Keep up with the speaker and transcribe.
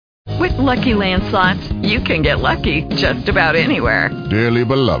With Lucky Land Slots, you can get lucky just about anywhere. Dearly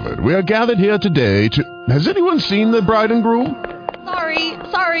beloved, we are gathered here today to... Has anyone seen the bride and groom?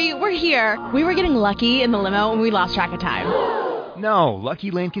 Sorry, we're here. We were getting lucky in the limo and we lost track of time. No,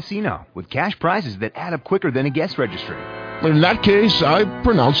 Lucky Land Casino, with cash prizes that add up quicker than a guest registry. In that case, I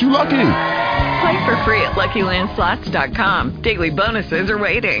pronounce you lucky. Play for free at LuckyLandSlots.com. Daily bonuses are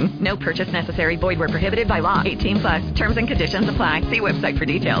waiting. No purchase necessary. Void where prohibited by law. 18+. Terms and conditions apply. See website for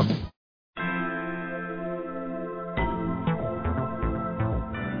details.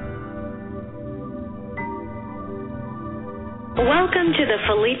 Welcome to the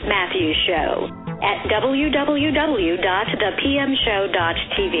Philippe Matthews Show at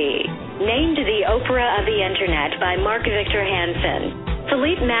www.thepmshow.tv. Named the Oprah of the Internet by Mark Victor Hansen,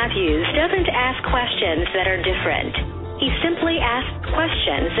 Philippe Matthews doesn't ask questions that are different. He simply asks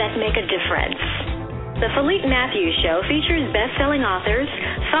questions that make a difference. The Philippe Matthews Show features best-selling authors,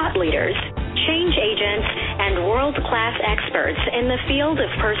 thought leaders, change agents, and world-class experts in the field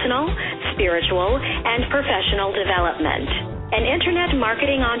of personal, spiritual, and professional development. An internet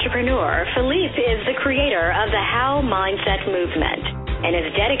marketing entrepreneur, Philippe is the creator of the How Mindset movement and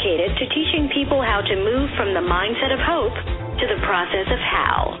is dedicated to teaching people how to move from the mindset of hope to the process of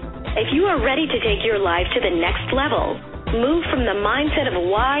how. If you are ready to take your life to the next level, move from the mindset of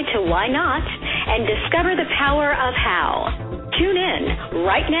why to why not, and discover the power of how. Tune in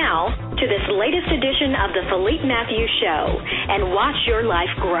right now to this latest edition of the Philippe Matthews Show and watch your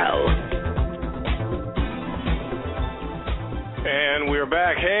life grow. And we're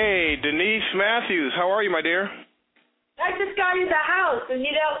back. Hey, Denise Matthews, how are you, my dear? I just got into the house, and,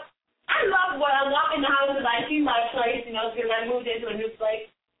 I love when I walk in the house and I see my place, because I moved into a new place.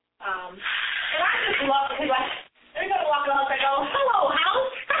 And I just love it, because everybody walking out, I go, hello,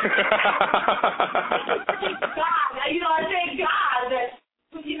 house. Thank God. I thank God that,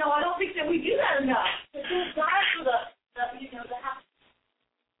 I don't think that we do that enough. To thank God for the house.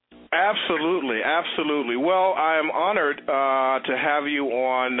 Absolutely, absolutely. Well, I am honored to have you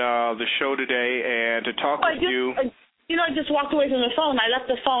on the show today and to talk with you. I just walked away from the phone. I left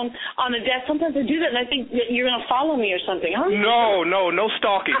the phone on the desk. Sometimes I do that, and I think that you're going to follow me or something. No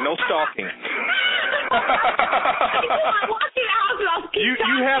stalking, no stalking.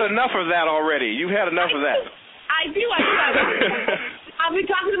 You had enough of that already. You had enough of that. I do. I've been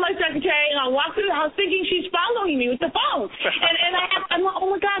talking to my secretary, and I walked through the house thinking she's following me with the phone. And I'm like, oh,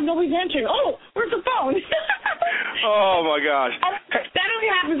 my God, nobody's answering. Oh, where's the phone? Oh, my gosh. That only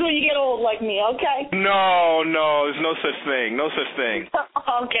happens when you get old like me, okay? No, there's no such thing. No such thing.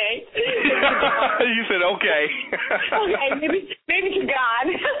 Okay. You said okay. Okay, maybe to God.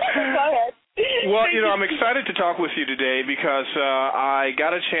 Go ahead. Well, I'm excited to talk with you today because I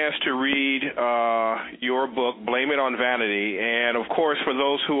got a chance to read your book, Blame It on Vanity, and of course, for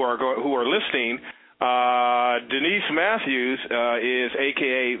those who are listening, Denise Matthews is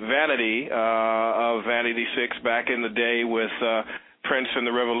AKA Vanity of Vanity 6 back in the day with Prince and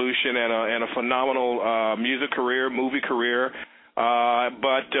the Revolution and a phenomenal music career, movie career,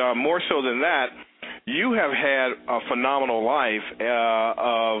 but more so than that, you have had a phenomenal life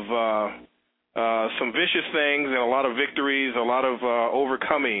of some vicious things and a lot of victories, a lot of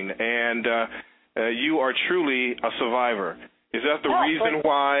overcoming, and you are truly a survivor. Is that the reason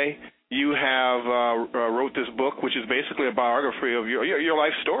why you have wrote this book, which is basically a biography of your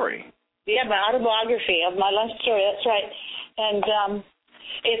life story? Yeah, my autobiography of my life story, that's right. And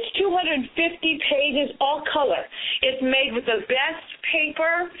it's 250 pages, all color. It's made with the best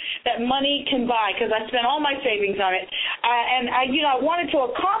paper that money can buy because I spent all my savings on it. And I wanted to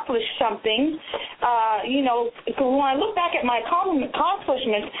accomplish something. When I look back at my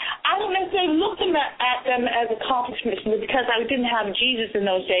accomplishments, I don't necessarily look at them as accomplishments because I didn't have Jesus in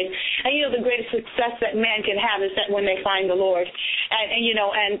those days. And the greatest success that man can have is that when they find the Lord,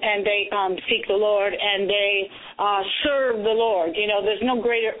 and they seek the Lord and they serve the Lord. There's no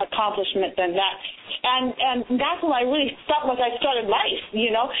greater accomplishment than that. And that's when I really felt like I started life,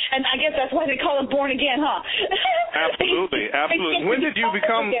 and I guess that's why they call it born again, huh? Absolutely. When did you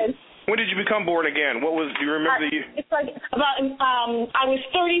become born again? What was? Do you remember the year? It's like about I was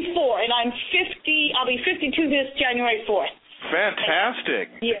 34, and I'm 50. I'll be 52 this January 4th. Fantastic.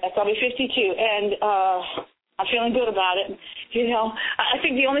 Yes, I'll be 52, and I'm feeling good about it. I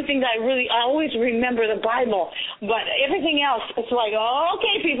think the only thing that I always remember the Bible, but everything else, it's like,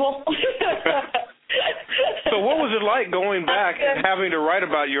 okay, people. So what was it like going back and having to write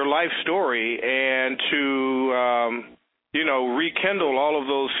about your life story and to rekindle all of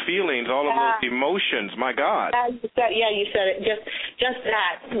those feelings, all of those emotions. My God. You said it. Just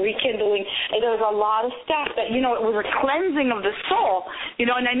that, rekindling. And there was a lot of stuff that, it was a cleansing of the soul,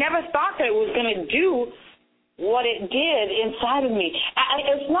 and I never thought that it was going to do what it did inside of me.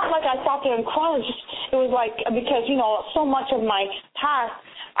 It's not like I sat there and cried. It was like, because, so much of my past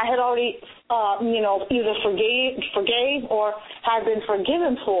I had already, either forgave or had been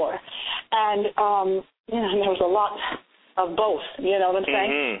forgiven for. And, there was a lot of both, you know what I'm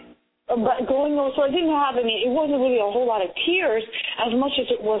saying? Mm-hmm. But going over, so I didn't have it wasn't really a whole lot of tears as much as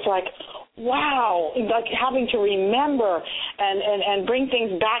it was like, wow, like having to remember and bring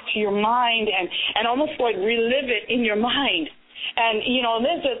things back to your mind and almost like relive it in your mind. And,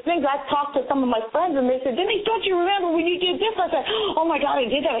 there's the things I've talked to some of my friends, and they said, Denise, don't you remember when you did this? I said, oh, my God, I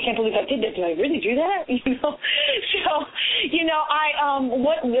did that. I can't believe I did that. Did I really do that? So,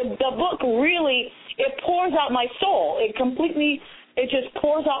 the book really, it pours out my soul. It just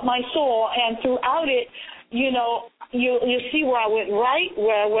pours out my soul, and throughout it, you see where I went right,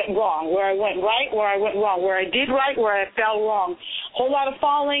 where I went wrong, where I went right, where I went wrong, where I did right, where I fell wrong. A whole lot of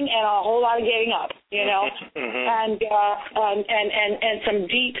falling and a whole lot of getting up, mm-hmm. and some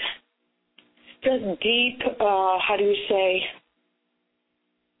deep,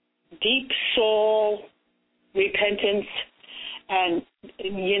 deep soul repentance and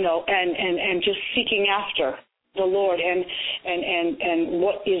just seeking after the Lord and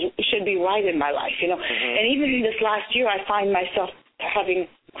what should be right in my life, Mm-hmm. And even in this last year, I find myself having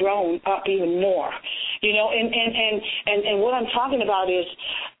grown up even more, and what I'm talking about is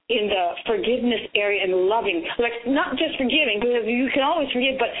in the forgiveness area and loving, like not just forgiving, because you can always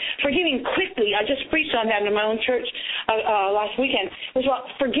forgive, but forgiving quickly. I just preached on that in my own church last weekend. It was about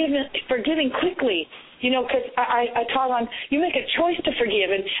forgiving quickly. Because I taught on you make a choice to forgive,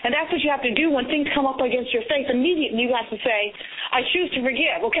 and that's what you have to do when things come up against your face. Immediately you have to say, I choose to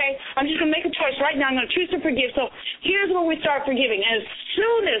forgive, okay? I'm just going to make a choice right now. I'm going to choose to forgive. So here's when we start forgiving. As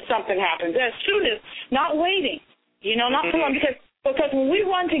soon as something happens, as soon as, not waiting, not too long, because when we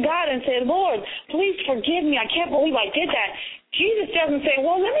run to God and say, Lord, please forgive me, I can't believe I did that, Jesus doesn't say,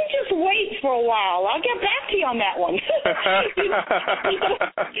 well, let me just wait for a while. I'll get back to you on that one.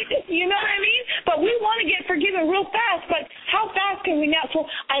 You know what I mean? But we want to get forgiven real fast, but how fast can we now? So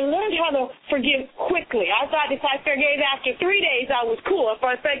I learned how to forgive quickly. I thought if I forgave after 3 days, I was cool. If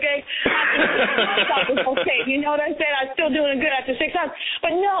I forgave after 6 months, I was okay. You know what I said? I'm still doing good after 6 months.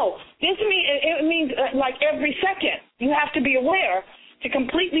 But no, it means like every second you have to be aware to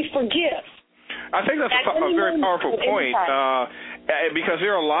completely forgive. I think that's a very powerful point because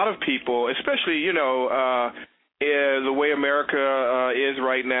there are a lot of people, especially, the way America is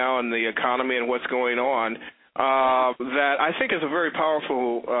right now and the economy and what's going on, that I think is a very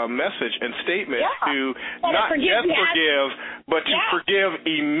powerful message and statement to not just forgive, but to forgive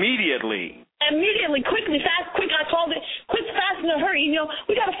immediately. Immediately, quickly, fast, quick. I called it quick, fast, in a hurry.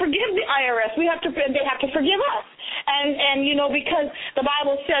 We got to forgive the IRS. They have to forgive us. And because the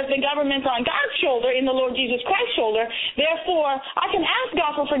Bible says the government's on God's shoulder, in the Lord Jesus Christ's shoulder, therefore I can ask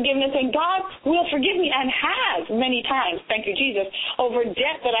God for forgiveness, and God will forgive me, and has many times, thank you, Jesus, over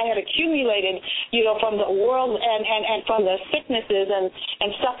debt that I had accumulated, from the world and from the sicknesses and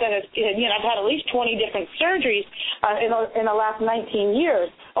stuff that has, I've had at least 20 different surgeries in the last 19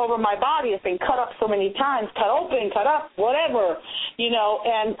 years over my body. It's been cut up so many times, cut open, cut up, whatever,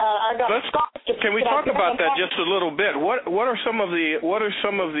 and I got scars. Can we talk about that just a little bit? What are some of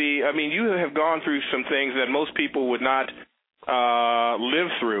the? I mean, you have gone through some things that most people would not live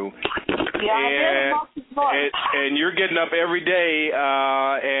through. Yeah, and you're getting up every day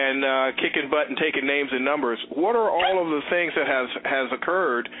and kicking butt and taking names and numbers. What are all of the things that has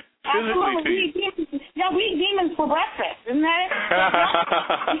occurred physically to you? Yeah, we eat demons for breakfast, isn't that it?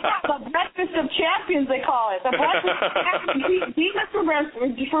 The breakfast of champions, they call it. The breakfast of champions. We eat demons for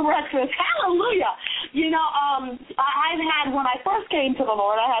breakfast. Hallelujah. I've had, when I first came to the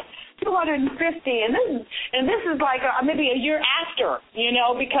Lord, I had 250, and this is like maybe a year after,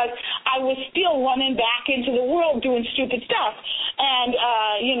 because I was still running back into the world doing stupid stuff, and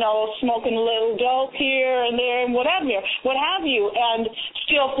smoking a little dope here and there and what have you, and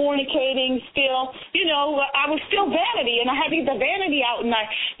still fornicating, still, I was still vanity, and I had to get the vanity out, and I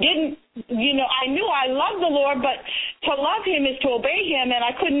didn't. I knew I loved the Lord, but to love Him is to obey Him, and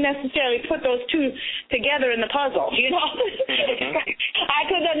I couldn't necessarily put those two together in the puzzle, I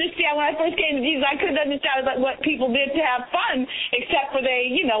couldn't understand understand when I first came to Jesus. I couldn't understand what people did to have fun, except for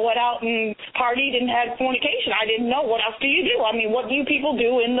they, went out and partied and had fornication. I didn't know, what else do you do? I mean, what do you people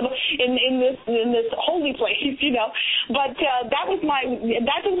do in this holy place, But that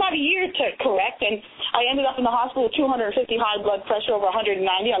took about a year to correct, and I ended up in the hospital with 250 high blood pressure over 190.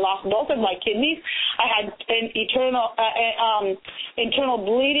 I lost both of my kidneys. I had an internal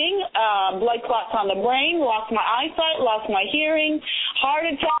bleeding, blood clots on the brain, lost my eyesight, lost my hearing, heart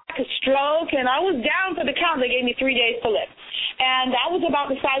attack, a stroke, and I was down for the count. They gave me 3 days to live. And that was about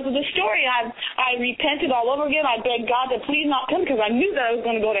the size of the story. I repented all over again. I begged God to please not come because I knew that I was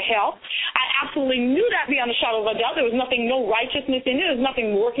going to go to hell. I absolutely knew that beyond a shadow of a doubt. There was no righteousness in it. There was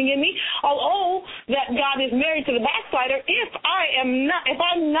nothing working in me. Although that God is married to the backslider, if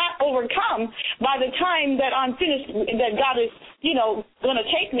I'm not overcome by the time that I'm finished, that God is going to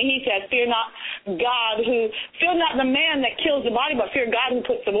take me, he says, fear not the man that kills the body, but fear God who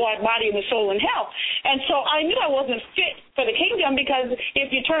puts the body and the soul in hell. And so I knew I wasn't fit for the kingdom, because if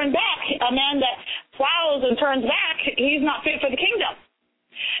you turn back, a man that plows and turns back, he's not fit for the kingdom.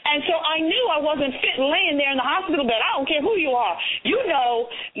 And so I knew I wasn't fit laying there in the hospital bed. I don't care who you are.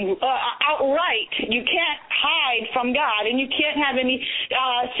 Outright, you can't hide from God, and you can't have any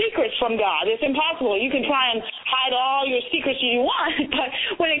secrets from God. It's impossible. You can try and hide all your secrets you want, but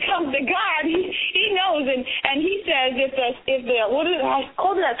when it comes to God, He knows. And He says, I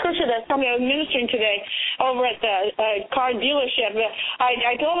quoted that scripture that somebody I was ministering today over at the car dealership.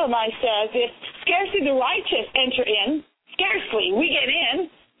 I told him, I says, if scarcely the righteous enter in, scarcely we get in,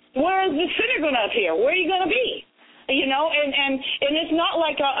 where is the sinner going to appear? Where are you going to be? And it's not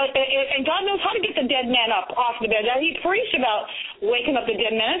like, and God knows how to get the dead man up off the bed. He preached about waking up the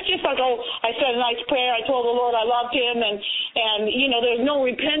dead man. It's just like, I said a nice prayer. I told the Lord I loved him, and there's no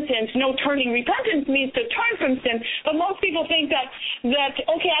repentance, no turning. Repentance means to turn from sin. But most people think that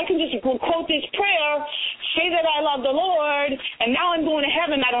okay, I can just quote this prayer, say that I love the Lord, and now I'm going to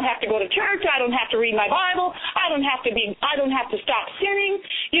heaven. I don't have to go to church. I don't have to read my Bible. I don't have to stop sinning.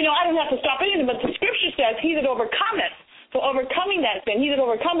 I don't have to stop anything. But the Scripture says, he that overcometh. So overcoming that sin, he that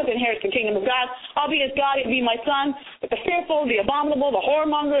overcometh inherits the kingdom of God. Albeit God, it be my son, but the fearful, the abominable, the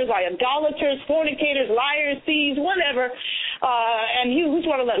whoremongers, the idolaters, fornicators, liars, thieves, whatever, and he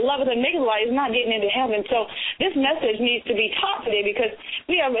whosoever that loveth and maketh light is not getting into heaven. So this message needs to be taught today, because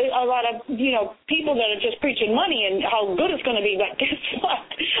we have a lot of, people that are just preaching money and how good it's going to be, but guess what?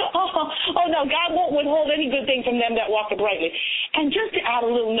 Oh no, God won't withhold any good thing from them that walk uprightly. And just to add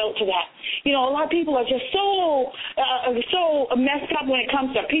a little note to that, a lot of people are just so messed up when it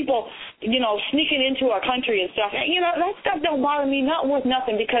comes to people, sneaking into our country and stuff. That stuff don't bother me, not worth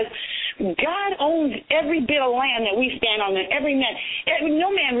nothing, because God owns every bit of land that we stand on. No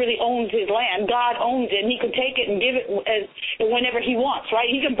man really owns his land. God owns it, and he can take it and give it whenever he wants,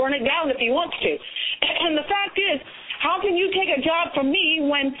 right? He can burn it down if he wants to. And the fact is, how can you take a job from me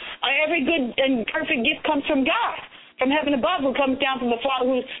when every good and perfect gift comes from God, from heaven above, who comes down from the Father,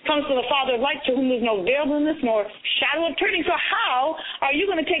 who comes to the Father of lights, to whom there's no variableness nor shadow of turning? So how are you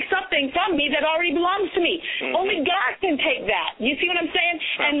going to take something from me that already belongs to me? Mm-hmm. Only God can take that. You see what I'm saying?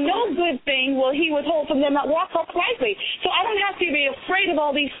 And no good thing will he withhold from them that walk uprightly. So I don't have to be afraid of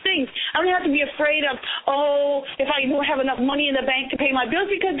all these things. I don't have to be afraid of, if I don't have enough money in the bank to pay my bills,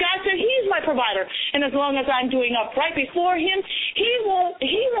 because God said he's my provider. And as long as I'm doing upright before him, he won't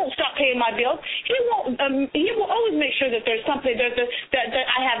stop paying my bills. He will always make sure that there's something that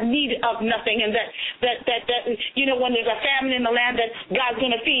I have need of nothing, and that when there's a famine in the land, that God's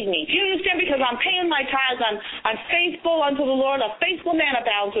going to feed me. Do you understand? Because I'm paying my tithes, I'm faithful unto the Lord. A faithful man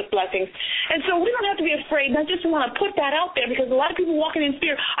abounds with blessings. And so we don't have to be afraid. And I just want to put that out there, because a lot of people walking in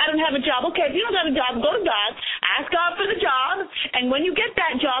fear. I don't have a job. Okay, if you don't have a job, go to God, ask God for the job, and when you get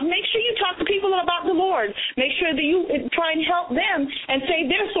that job, make sure you talk to people about the Lord. Make sure that you try and help them and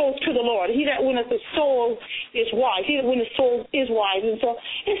save their souls to the Lord. He that winneth the soul is wise. He that winneth souls is wise. And so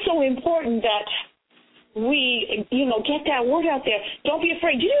it's so important that we, get that word out there. Don't be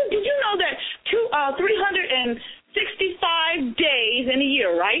afraid. Did you know that 365 days in a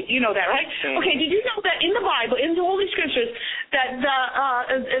year, right? You know that, right? Okay, did you know that in the Bible, in the Holy Scriptures,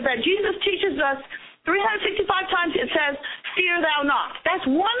 that Jesus teaches us 365 times it says, fear thou not. That's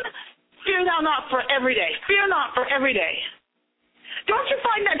one fear thou not for every day. Fear not for every day. Don't you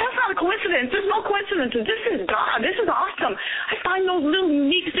find that? That's not a coincidence. There's no coincidences. This is God. This is awesome. I find those little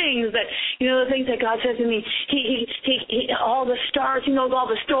unique things that, the things that God says to me. He all the stars, he knows all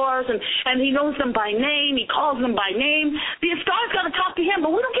the stars, and he knows them by name. He calls them by name. The stars got to talk to him,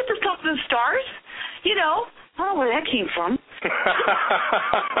 but we don't get to talk to the stars. I don't know where that came from.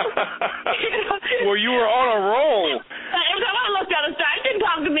 Well, you were on a roll. Every time I looked at a star, it didn't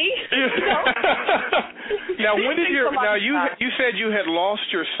talk to me. Now, when did you said you had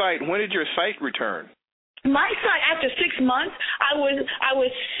lost your sight. When did your sight return? My sight, after 6 months, I was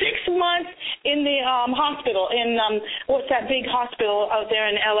 6 months in the hospital in what's that big hospital out there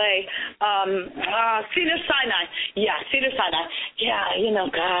in L.A. Cedars-Sinai. Yeah, Cedars-Sinai. Yeah,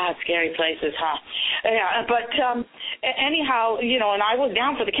 God, scary places, huh? Yeah, but anyhow, and I was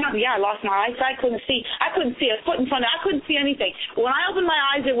down for the count. Yeah, I lost my eyesight. I couldn't see a foot in front of me. I couldn't see anything. When I opened my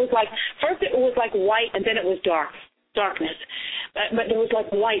eyes, it was like white, and then it was darkness. But it was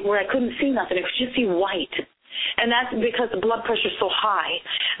like white where I couldn't see nothing. I could just see white. And that's because the blood pressure is so high.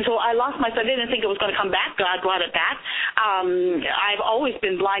 So I lost my sight. I didn't think it was going to come back. God brought it back. I've always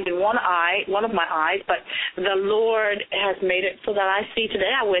been blind in one of my eyes, but the Lord has made it so that I see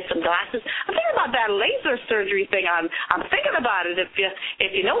today. I wear some glasses. I'm thinking about that laser surgery thing. I'm thinking about it.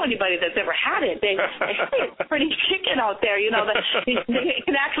 If you know anybody that's ever had it, it's pretty kicking out there, that it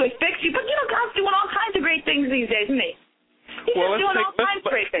can actually fix you. But, God's doing all kinds of great things these days, isn't he?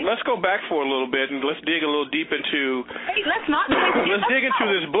 Let's go back for a little bit and let's dig a little deep into. Hey, let's dig into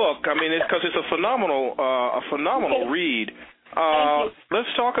this book. I mean, because it's a phenomenal read.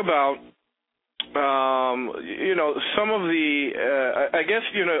 Let's talk about some of the. I guess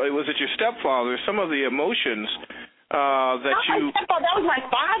was it your stepfather? Some of the emotions. That was my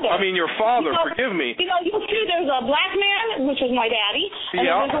father. I mean, your father. Forgive me. You'll see there's a black man, which was my daddy, and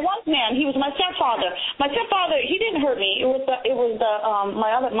then there's a white man. He was my stepfather. My stepfather, he didn't hurt me. It was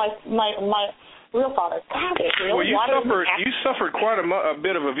my real father. God, you suffered quite a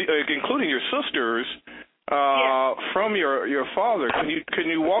bit of including your sisters. From your father. Can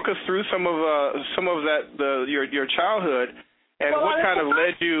you walk us through some of that your childhood and what kind of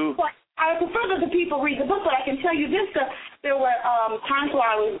led you? I prefer that the people read the book, but I can tell you this: there were times where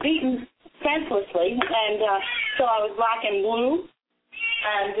I was beaten senselessly, and so I was black and blue,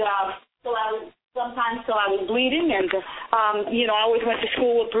 and so I was bleeding, and I always went to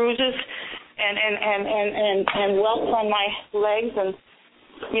school with bruises and welts on my legs, and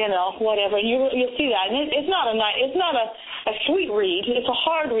whatever. And you'll see that, and it's not a sweet read. It's a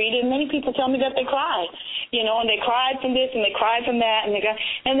hard read, and many people tell me that they cry. And they cried from this and they cried from that, and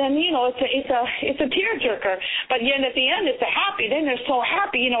then it's a tearjerker. But yet at the end it's a happy. Then they're so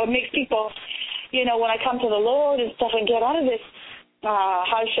happy. It makes people, when I come to the Lord and stuff and get out of this,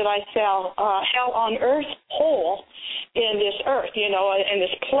 how should I say, hell on earth hole in this earth, in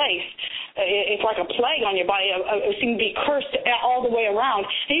this place. It's like a plague on your body. It seems to be cursed all the way around,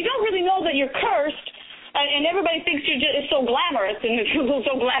 and you don't really know that you're cursed. And everybody thinks it's so glamorous, and it's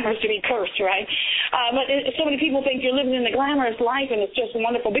so glamorous to be cursed, right? But so many people think you're living in the glamorous life, and it's just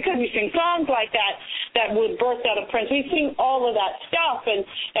wonderful because we sing songs like that would birth out a prince. We sing all of that stuff and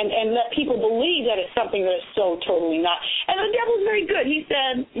let people believe that it's something that it's so totally not. And the devil's very good. He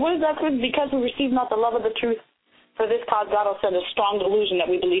said, what is that? Because we receive not the love of the truth. For this cause God will send a strong delusion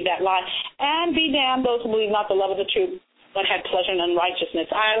that we believe that lie. And be damned those who believe not the love of the truth, but had pleasure in unrighteousness.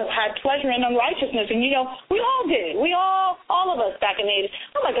 I had pleasure in unrighteousness, and we all did. We all of us back in the 80s.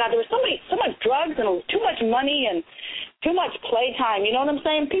 Oh my God, there was so much drugs and too much money and too much playtime. You know what I'm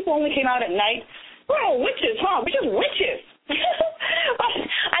saying? People only came out at night. We're all witches, huh? We're just witches.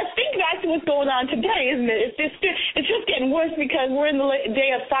 I think that's what's going on today, isn't it? It's just getting worse because we're in the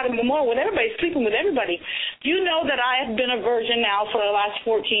day of Sodom and Gomorrah when everybody's sleeping with everybody. Do you know that I have been a virgin now for the last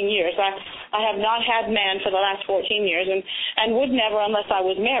 14 years? I have not had man for the last 14 years and would never unless I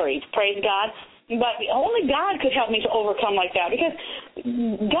was married. Praise God. But only God could help me to overcome like that because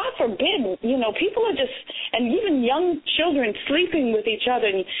God forbid, people are just, and even young children sleeping with each other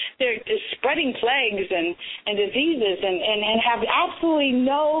and they're spreading plagues and diseases and have absolutely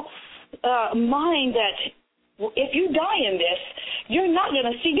no mind that if you die in this, you're not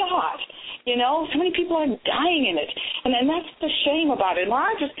going to see God. So many people are dying in it, and that's the shame about it.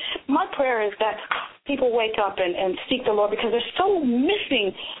 My prayer is that people wake up and seek the Lord because they're so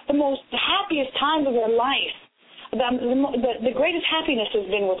missing the most happiest times of their life. The greatest happiness has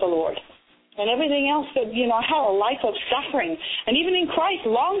been with the Lord. And everything else that, I had a life of suffering. And even in Christ,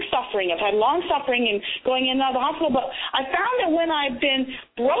 long suffering. I've had long suffering and going in and out of the hospital. But I found that when I've been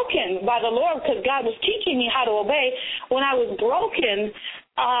broken by the Lord, because God was teaching me how to obey, when I was broken,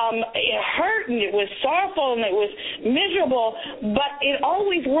 it hurt and it was sorrowful and it was miserable, but it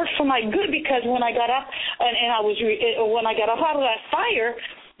always worked for my good because when I got up when I got up out of that fire,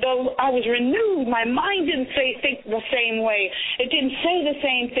 though I was renewed, my mind didn't think the same way. It didn't say the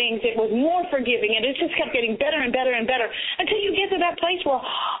same things. It was more forgiving, and it just kept getting better and better and better until you get to that place where,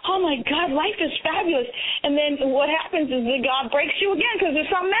 oh, my God, life is fabulous. And then what happens is that God breaks you again because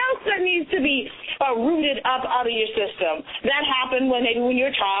there's something else that needs to be rooted up out of your system. That happened when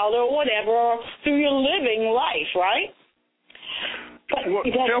you're a child or whatever, or through your living life, right? But well,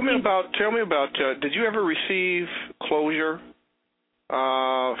 tell me about. Did you ever receive closure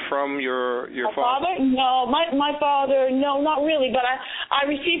from your father? No, my father. No, not really. But I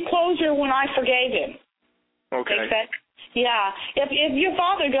received closure when I forgave him. Okay. Makes sense? Yeah. If your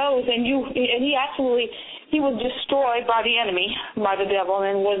father goes and he was destroyed by the enemy, by the devil,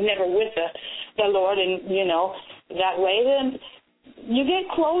 and was never with the Lord, and that way, then you get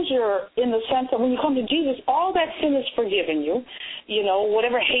closure in the sense that when you come to Jesus, all that sin is forgiven you.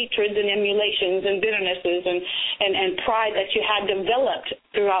 Whatever hatreds and emulations and bitternesses and pride that you had developed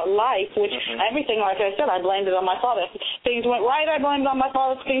throughout life, which everything, like I said, I blamed it on my father. Things went right, I blamed it on my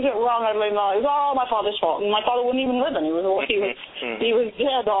father. Things went wrong, I blamed it on. It was all my father's fault. And my father wouldn't even live in. He was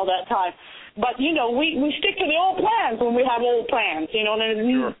dead all that time. But, we stick to the old plans when we have old plans, And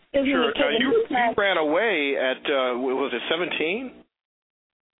Sure. You ran away at, was it 17?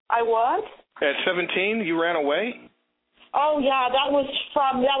 I what? At 17, you ran away? Oh, yeah, that was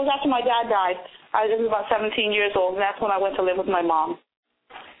after my dad died. I was about 17 years old, and that's when I went to live with my mom.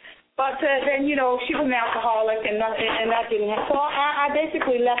 But then, she was an alcoholic, and that didn't happen. So I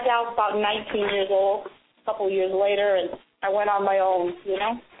basically left out about 19 years old, a couple of years later, and I went on my own,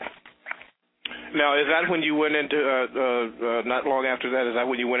 Now, is that when you went into, not long after that, is that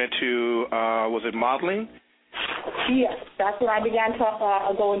when you went into, was it modeling? Yes, that's when I began to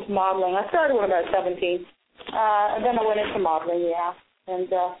go into modeling. I started when I was 17. And then I went into modeling, yeah. And,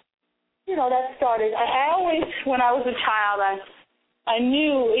 that started. I always, when I was a child, I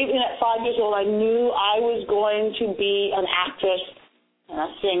knew, even at 5 years old, I knew I was going to be an actress and a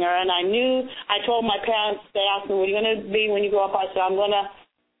singer. And I told my parents, they asked me, what are you going to be when you grow up? I said, I'm going to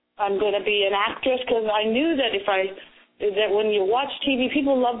be an actress, because I knew that that when you watch TV,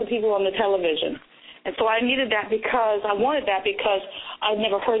 people love the people on the television. And so I wanted that because I'd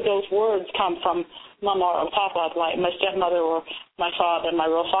never heard those words come from Mama or Papa, like my stepmother or my father, my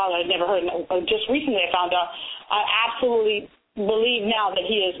real father. I'd never heard it. Just recently I found out. I absolutely believe now that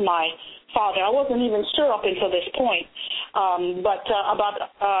he is my father. I wasn't even sure up until this point. But about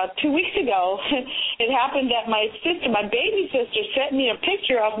 2 weeks ago, it happened that my baby sister, sent me a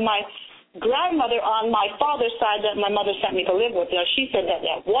picture of my grandmother on my father's side that my mother sent me to live with. Now, she said that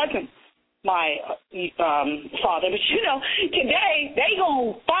wasn't my father, but today they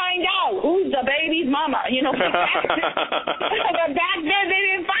gonna find out who's the baby's mama. But back then they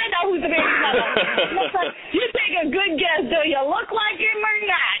didn't find out who's the baby's mama. You take a good guess. Do you look like him or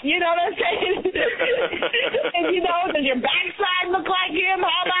not? You know what I'm saying? And does your backside look like him?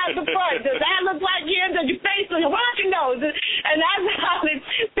 How about the front? Does that look like him? Does your face look? What about your nose? And that's how it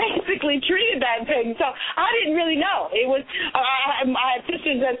basically treated that thing. So I didn't really know. It was I had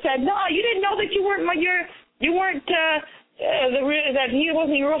sisters that said, no, you didn't know that you weren't that he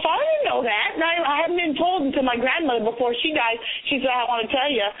wasn't your real father. I didn't know that. And I hadn't been told until my grandmother, before she died, she said, I want to tell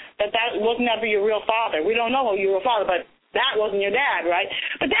you that was never your real father. We don't know your real father, but that wasn't your dad, right?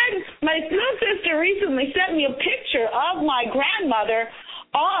 But then my little sister recently sent me a picture of my grandmother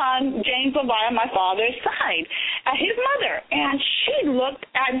on James Levi on my father's side, his mother. And she looked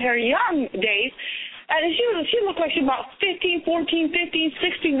at her young days, and she looked like she was about 15, 14, 15,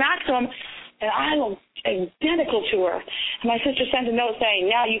 16 maximum, and I looked identical to her. And my sister sent a note saying,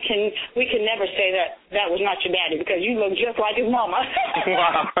 now we can never say that was not your daddy, because you look just like his mama.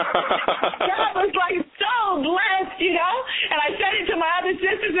 Wow. That was like so blessed, And I sent it to my other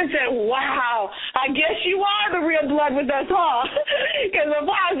sisters and said, wow, I guess you are the real blood with us, huh? Because if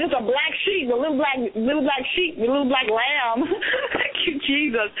I was just a black sheep, a little black sheep, a little black lamb. Thank you,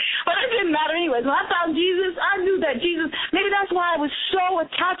 Jesus. But it didn't matter anyways. When I found Jesus, I knew that Jesus, maybe that's why I was so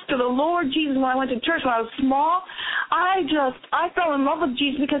attached to the Lord Jesus when I went to church when I was small. I fell in love with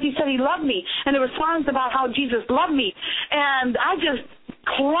Jesus because he said he loved me. And there were songs about how Jesus loved me. And I just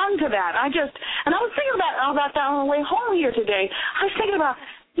clung to that. And I was thinking about that on the way home here today. I was thinking about,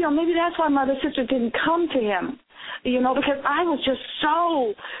 maybe that's why my other sister didn't come to him, because I was just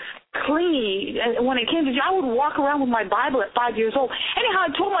so clingy when it came to, I would walk around with my Bible at 5 years old. Anyhow,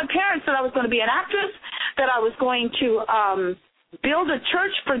 I told my parents that I was going to be an actress, that I was going to build a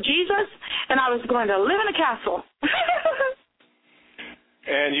church for Jesus, and I was going to live in a castle.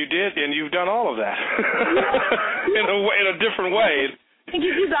 And you did, and you've done all of that in a different way. Thank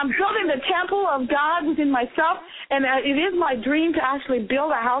you, Jesus. I'm building the temple of God within myself, and it is my dream to actually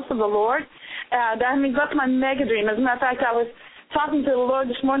build a house of the Lord. That means that's my mega dream. As a matter of fact, I was talking to the Lord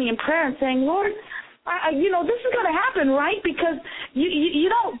this morning in prayer and saying, Lord, this is going to happen, right? Because you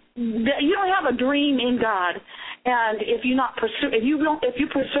don't have a dream in God, and if you pursue it,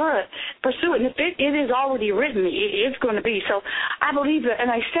 and if it is already written, it's going to be. So I believe that,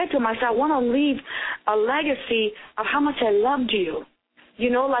 and I said to myself, I want to leave a legacy of how much I loved you.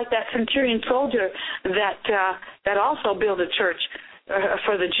 Like that centurion soldier that also built a church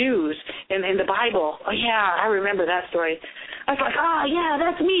for the Jews in the Bible. Oh, yeah, I remember that story. I was like, yeah,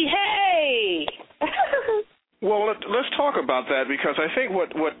 that's me. Hey! Well, let's talk about that, because I think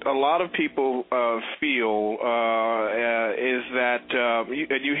what a lot of people feel is that,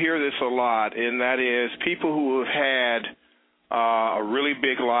 and you hear this a lot, and that is people who have had a really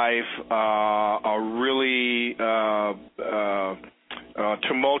big life, a really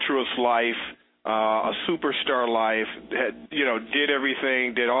tumultuous life, a superstar life, did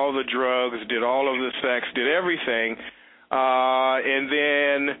everything, did all the drugs, did all of the sex, did everything, and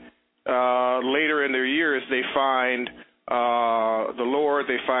then later in their years they find the Lord,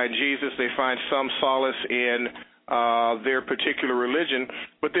 they find Jesus, they find some solace in their particular religion,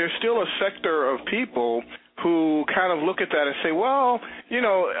 but there's still a sector of people who kind of look at that and say, well,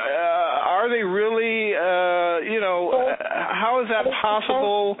 are they really, how is that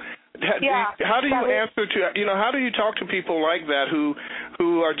possible? How do you answer to, how do you talk to people like that who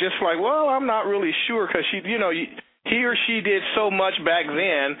are just like, well, I'm not really sure, because he or she did so much back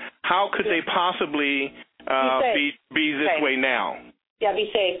then, how could they possibly be this way now? Yeah, be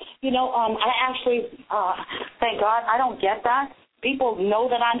safe. I actually, thank God, I don't get that. People know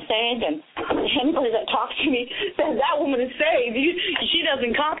that I'm saved, and anybody that talks to me says that woman is saved. She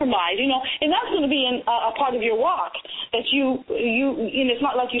doesn't compromise, and that's going to be a part of your walk. That it's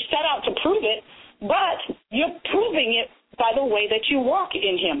not like you set out to prove it, but you're proving it by the way that you walk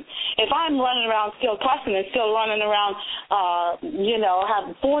in Him. If I'm running around still cussing and still running around,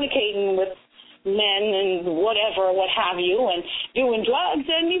 fornicating with men and whatever, what have you, and doing drugs,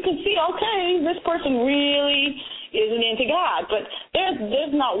 then you can see, okay, this person really isn't into God. But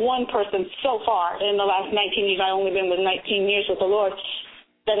there's not one person so far in the last 19 years, I've only been with 19 years with the Lord,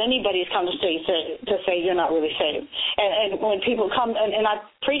 that anybody's come to say you're not really saved. And when people come, and I've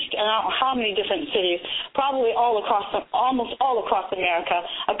preached in I don't know how many different cities, probably almost all across America,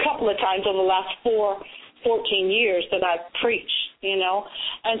 a couple of times over the last 14 years that I've preached,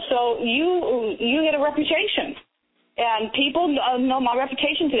 And so you get a reputation. And people know my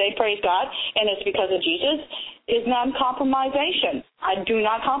reputation today, praise God, and it's because of Jesus, is non-compromisation. I do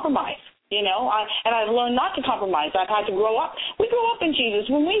not compromise, and I've learned not to compromise. I've had to grow up. We grow up in Jesus.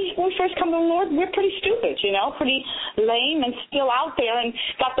 When we first come to the Lord, we're pretty stupid, pretty lame and still out there and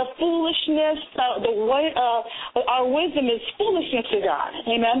got the foolishness, our wisdom is foolishness to God,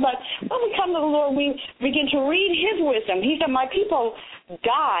 amen? But when we come to the Lord, we begin to read His wisdom. He said, my people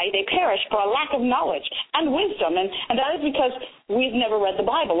they perish for a lack of knowledge and wisdom, and that is because we've never read the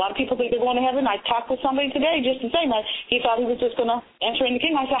Bible. A lot of people think they're going to heaven. I talked with somebody today just the same. He thought he was just going to enter in the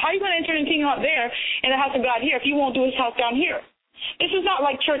kingdom. I said, how are you going to enter in the kingdom up there in the house of God here if you won't do His house down here? This is not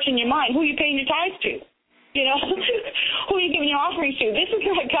like church in your mind. Who are you paying your tithes to? Who are you giving your offerings to? This is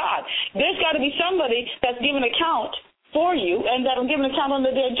not God. There's got to be somebody that's giving account for you, and that will give an account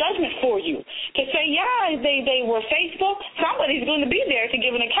under their judgment for you. To say, yeah, they were faithful, somebody's going to be there to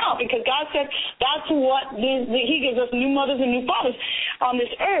give an account, because God said that's what He gives us new mothers and new fathers on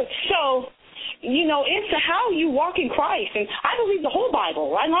this earth. So, it's how you walk in Christ. And I believe the whole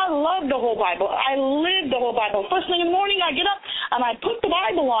Bible, right? And I love the whole Bible. I live the whole Bible. First thing in the morning, I get up and I put the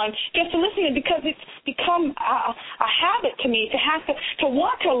Bible on just to listen to it, because it's become a habit to me to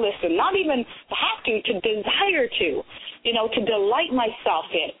want to listen, not even have to desire to delight myself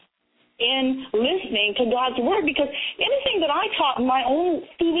in listening to God's Word, because anything that I taught in my own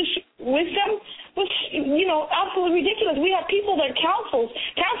foolish wisdom was, absolutely ridiculous. We have people that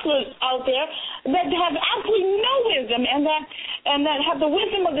counselors out there that have absolutely no wisdom, and that have the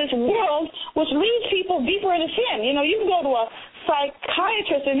wisdom of this world, which leads people deeper into sin. You can go to a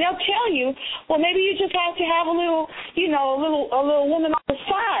psychiatrist and they'll tell you, well, maybe you just have to have a little woman on the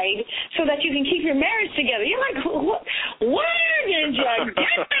side so that you can keep your marriage together. You're like, where did you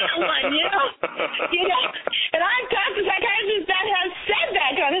get that one? And I've talked to psychiatrists that have said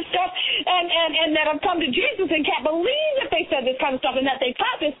that kind of stuff, and that have come to Jesus and can't believe that they said this kind of stuff, and that they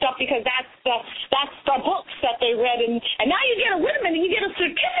taught this stuff because that's the books that they read, and now you get a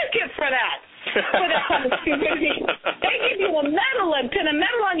certificate for that. for that kind of stupidity. They give you a medal and pin a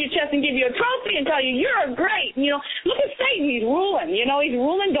medal on your chest and give you a trophy and tell you you're great. You know, look at Satan, he's ruling. You know, he's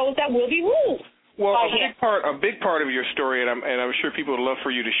ruling those that will be ruled. Well, a big part of your story, and I'm sure people would love for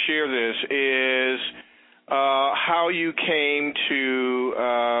you to share this, is how you came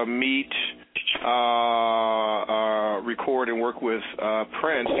to meet, record, and work with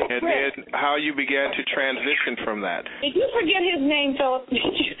Prince, and then how you began to transition from that. Did you forget his name, Philip?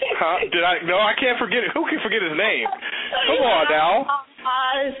 Did I? No, I can't forget it. Who can forget his name? Come on now.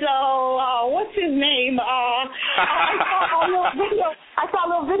 What's his name? I saw a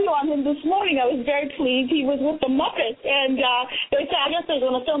little video on him this morning. I was very pleased. He was with the Muppets, and they said, I guess they're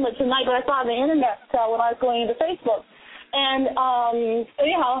going to film it tonight, but I saw it on the internet when I was going into Facebook. And,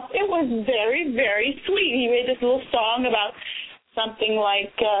 anyhow, it was very, very sweet. He made this little song about something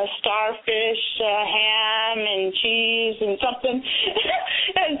like starfish, ham, and cheese, and something.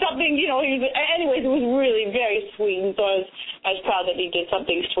 And something, you know, anyways, it was really very sweet, and so I was proud that he did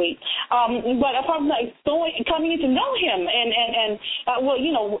something sweet. But apart from that, coming to know him, and well,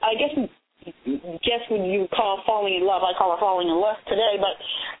 you know, I guess what you call falling in love, I call it falling in lust today, but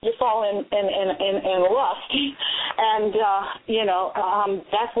you fall in lust. And, you know,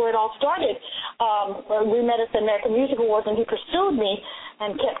 that's where it all started. We met at the American Music Awards, and he pursued me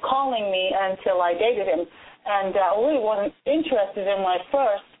and kept calling me until I dated him. And I really wasn't interested in when I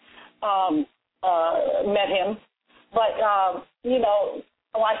first met him. But, you know,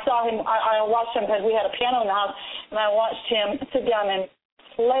 when I saw him, I watched him because we had a piano in the house, and I watched him sit down and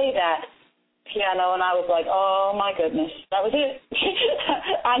play that piano, and I was like, oh my goodness, that was it.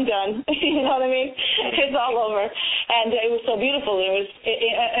 I'm done. You know what I mean? It's all over. And it was so beautiful. It was,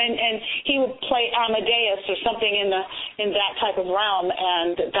 and he would play Amadeus or something in that type of realm,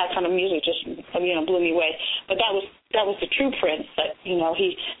 and that kind of music just, you know, blew me away. But that was the true Prince. That, you know,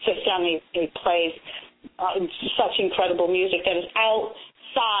 he sits down and he plays such incredible music that is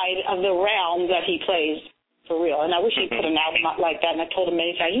outside of the realm that he plays. For real. And I wish he'd put an album out like that, and I told him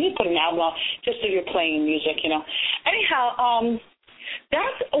many times, you need to put an album out just so you're playing music, you know. Anyhow,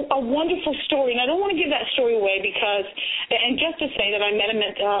 that's a wonderful story, and I don't want to give that story away because, and just to say that I met him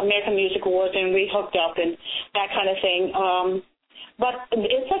at American Music Awards, and we hooked up and that kind of thing. But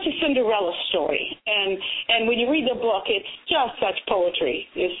it's such a Cinderella story, and when you read the book, it's just such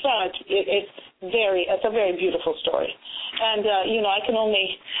poetry. It's a very beautiful story. And, you know, I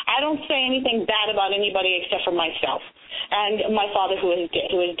don't say anything bad about anybody except for myself. And my father, who is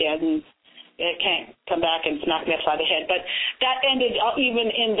dead and can't come back and smack me upside the head. But that ended even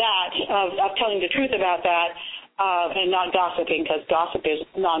in that, of telling the truth about that, and not gossiping, because gossip is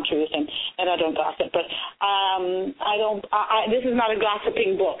non-truth, and I don't gossip. But this is not a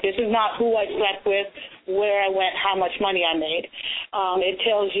gossiping book. This is not who I slept with, where I went, how much money I made. It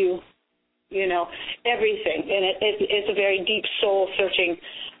tells you, you know, everything, and it's a very deep soul-searching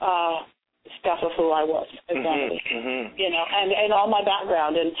stuff of who I was, exactly. You know, and all my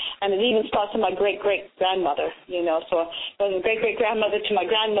background, and it even starts with my great-great-grandmother, you know, so from the great-great-grandmother to my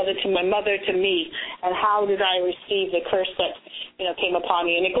grandmother to my mother to me, and how did I receive the curse that, you know, came upon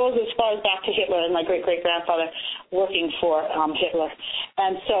me. And it goes as far as back to Hitler and my great-great-grandfather working for Hitler.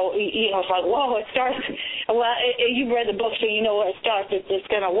 And so, you know, it's like, whoa, it starts, well, you've read the book, so you know where it starts. It's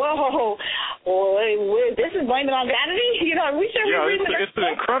going to, whoa, this is Blame It on Vanity? You know, we should read it's an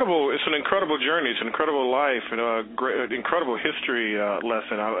incredible journey. It's an incredible life, and an incredible history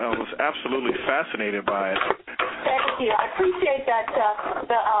lesson. I was absolutely fascinated by it. Thank you. I appreciate that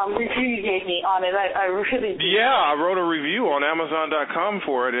the review you gave me on it. I really do. Yeah, I wrote a review on Amazon.com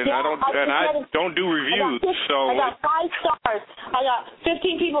for it, and I don't do reviews. I got 5 stars. I got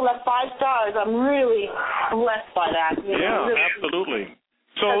 15 people left 5 stars. I'm really blessed by that. Yeah, really. Absolutely.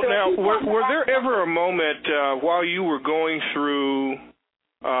 So now, were there ever a moment while you were going through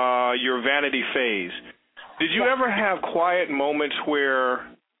your vanity phase, did you ever have quiet moments where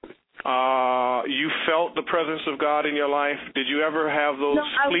you felt the presence of God in your life? Did you ever have those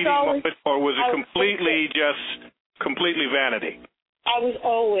fleeting moments, or was it completely vanity? I was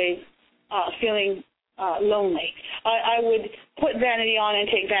always feeling lonely. I would put vanity on and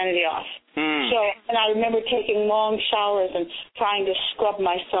take vanity off. So, and I remember taking long showers and trying to scrub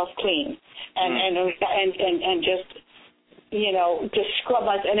myself clean, and just, you know, just scrub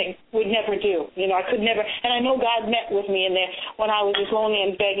myself, and it would never do. You know, I could never, and I know God met with me in there when I was just lonely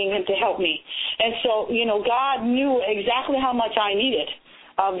and begging Him to help me. And so, you know, God knew exactly how much I needed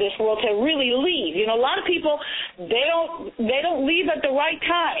of this world to really leave. You know, a lot of people, they don't leave at the right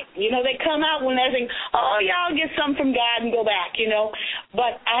time. You know, they come out when they're thinking, oh, yeah, I'll get some from God and go back, you know.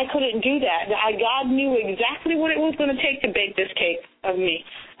 But I couldn't do that. God knew exactly what it was going to take to bake this cake of me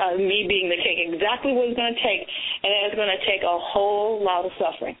being the cake, exactly what it was going to take. And it was going to take a whole lot of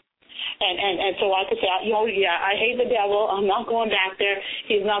suffering. And so I could say, yeah, I hate the devil. I'm not going back there.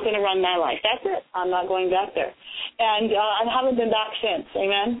 He's not going to run my life. That's it. I'm not going back there. And I haven't been back since.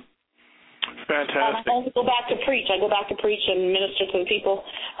 Amen. Fantastic. I go back to preach. I go back to preach and minister to the people,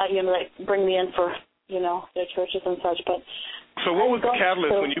 you know, that bring me in for, you know, their churches and such. But so what was the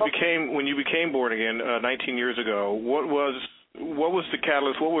catalyst when you became born again 19 years ago? What was the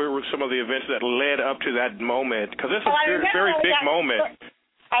catalyst? What were some of the events that led up to that moment? Because it's a very big moment.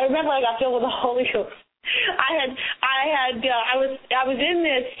 I remember I got filled with the Holy Ghost. I was in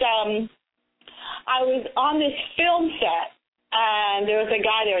this. I was on this film set, and there was a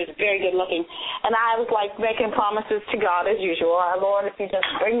guy there who was very good looking, and I was like making promises to God as usual. Lord, if you just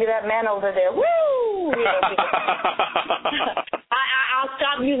bring me that man over there, woo! You know, I'll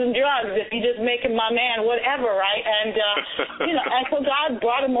stop using drugs if you just make him my man, whatever, right? And you know, and so God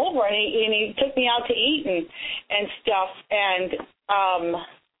brought him over, and he took me out to eat and stuff, and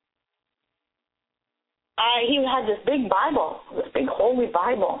he had this big Bible, this big holy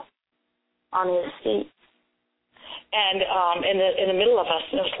Bible on his seat. And in the middle of us,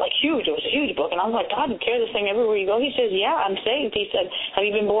 it was like huge. It was a huge book. And I was like, God, you carry this thing everywhere you go? He says, yeah, I'm saved. He said, have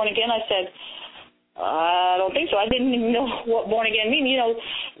you been born again? I said, I don't think so. I didn't even know what born again means. You know,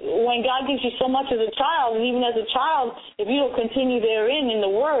 when God gives you so much as a child, and even as a child, if you don't continue therein in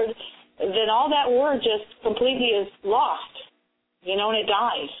the Word, then all that Word just completely is lost, you know, and it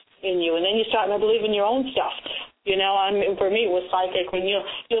dies in you. And then you start believing your own stuff. You know, for me, it was psychic. When you'll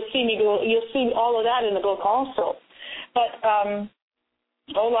see all of that in the book also. But a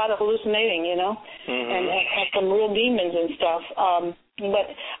whole lot of hallucinating, you know, and some real demons and stuff.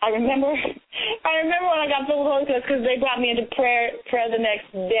 But I remember when I got filled with the Holy Ghost because they brought me into prayer the next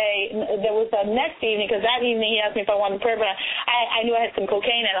day. There was the next evening, because that evening he asked me if I wanted prayer, but I knew I had some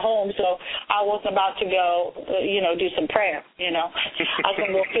cocaine at home, so I wasn't about to go, you know, do some prayer, you know. I was going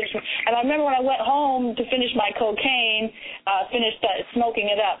to go finish. And I remember when I went home to finish my cocaine, finished smoking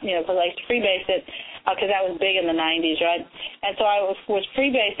it up, you know, because I used to freebase it, because that was big in the 90s, right? And so I was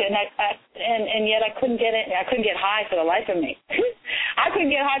freebased, and yet I couldn't get it. I couldn't get high for the life of me. I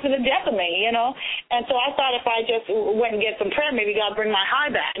couldn't get high for the death of me, you know. And so I thought if I just went and get some prayer, maybe God would bring my high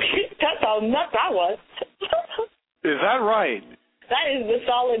back. That's how nuts I was. Is that right? That is the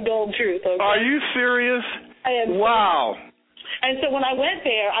solid gold truth. Okay? Are you serious? I am. Wow. And so when I went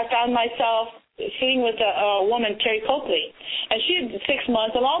there, I found myself sitting with a woman, Terry Coakley, and she had 6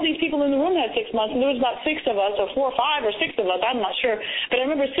 months, and all these people in the room had 6 months, and there was about 6 of us, or 4 or 5 or 6 of us, I'm not sure, but I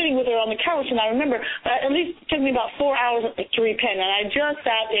remember sitting with her on the couch, and I remember at least it took me about 4 hours to repent, and I just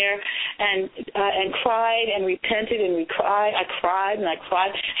sat there and cried and repented and I cried and I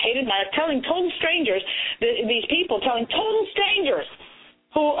cried, hated my, telling total strangers, these people telling total strangers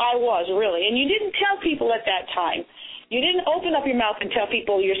who I was, really, and you didn't tell people at that time. You didn't open up your mouth and tell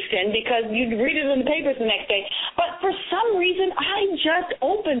people your sin because you'd read it in the papers the next day. But for some reason, I just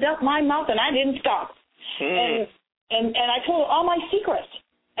opened up my mouth and I didn't stop. And I told her all my secrets.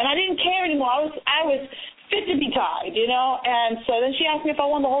 And I didn't care anymore. I was fit to be tied, you know. And so then she asked me if I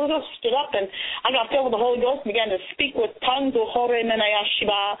wanted the Holy Ghost. I stood up and I got filled with the Holy Ghost and began to speak with tongues and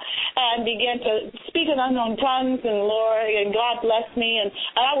began to speak in unknown tongues, and Lord, and God blessed me, and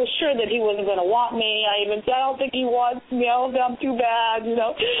I was sure that he wasn't going to want me. I even said, I don't think he wants me. I'm too bad, you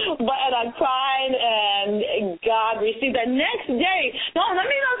know. But I cried, and God received that next day. No, let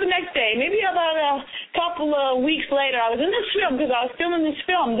me know the next day. Maybe about a couple of weeks later, I was in this film because I was filming this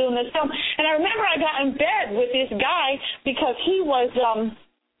film, doing this film, and I remember I got in bed with this guy because he was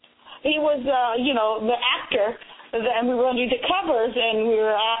you know, the actor, and we were under the covers, and we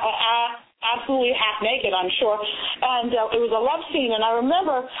were absolutely half naked, I'm sure, and it was a love scene. And I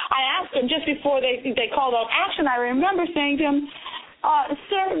remember I asked him just before they called out action. I remember saying to him,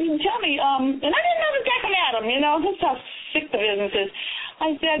 "Sir, tell me," and I didn't know the guy from Adam, you know, that's how sick the business is.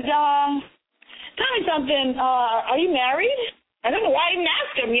 I said, "Tell me something. Are you married?" I don't know why I even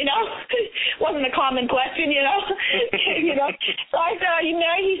asked him, you know. It wasn't a common question, you know. You know. So I said, "Are you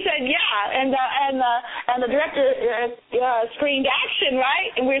married?" He said, "Yeah." And the director screened action, right?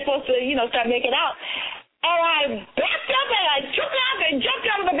 And we were supposed to, you know, start making out. And I backed up and I took off and jumped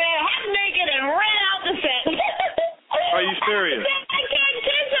out of the bed, half naked, and ran out the set. Are you serious? I can't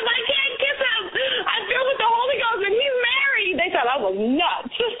kiss him. I can't kiss him. I'm filled with the Holy Ghost, and he's married. They thought I was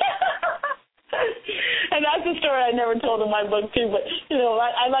nuts. And that's a story I never never told in my book, too. But,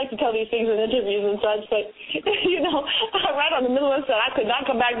 I like to tell these things in interviews and such. But, right on the middle of the set, I could not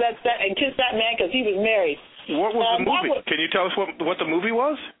come back to that set and kiss that man because he was married. What was the movie? Can you tell us what the movie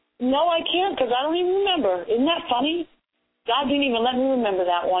was? No, I can't because I don't even remember. Isn't that funny? God didn't even let me remember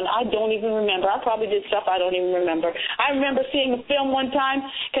that one. I don't even remember. I probably did stuff I don't even remember. I remember seeing a film one time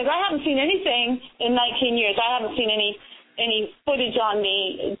because I haven't seen anything in 19 years. I haven't seen any footage on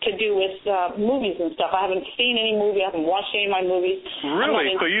me to do with movies and stuff. I haven't seen any movie. I haven't watched any of my movies.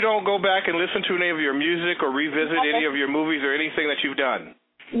 Really? So you don't go back and listen to any of your music or revisit any of your movies or anything that you've done?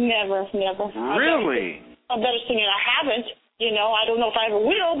 Never. Really? I better sing it. I haven't. I don't know if I ever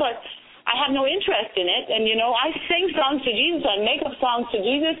will, but I have no interest in it. And, I sing songs to Jesus. I make up songs to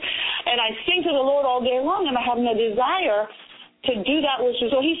Jesus. And I sing to the Lord all day long, and I have no desire to do that which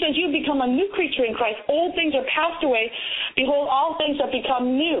is. So he says, you become a new creature in Christ. Old things are passed away. Behold, all things have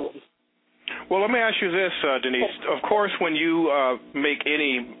become new. Well, let me ask you this, Denise. Of course, when you make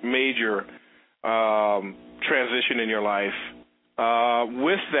any major transition in your life,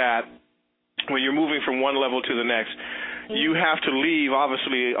 with that, when you're moving from one level to the next, you have to leave,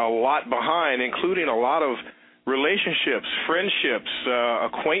 obviously, a lot behind, including a lot of relationships, friendships,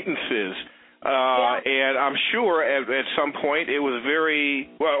 acquaintances. And I'm sure at some point it was very,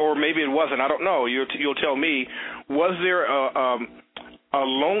 well, or maybe it wasn't. I don't know. You'll tell me. Was there a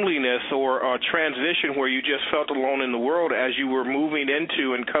loneliness or a transition where you just felt alone in the world as you were moving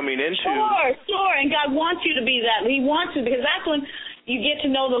into and coming into? Sure. And God wants you to be that. He wants you because that's when you get to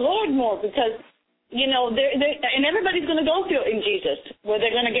know the Lord more because and everybody's going to go through it in Jesus, where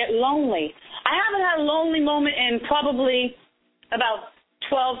they're going to get lonely. I haven't had a lonely moment in probably about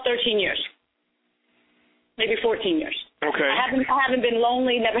 12, 13 years, maybe 14 years. Okay. I haven't been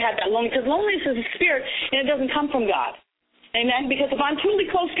lonely, never had that lonely, because loneliness is a spirit, and it doesn't come from God. Amen? Because if I'm truly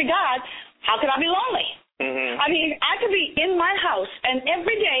close to God, how could I be lonely? Mm-hmm. I mean, I could be in my house, and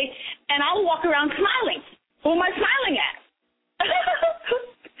every day, and I'll walk around smiling. Who am I smiling at?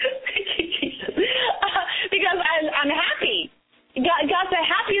 Because I'm happy. God said,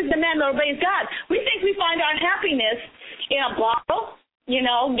 happy is the man that obeys God. We think we find our happiness in a bottle,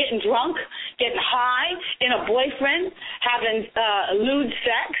 getting drunk, getting high, in a boyfriend, having lewd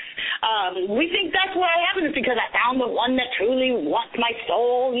sex. We think that's where I happiness because I found the one that truly wants my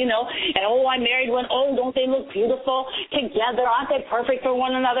soul, and I married one. Oh, don't they look beautiful together? Aren't they perfect for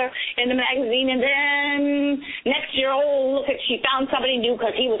one another in the magazine? And then next year, look, she found somebody new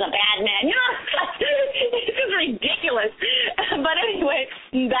because he was a bad man. This is ridiculous. But anyway,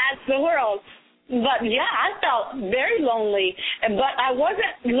 that's the world. But, yeah, I felt very lonely. But I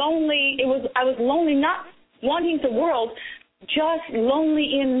wasn't lonely. I was lonely not wanting the world, just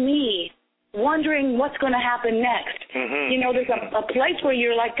lonely in me, wondering what's going to happen next. Mm-hmm. There's a place where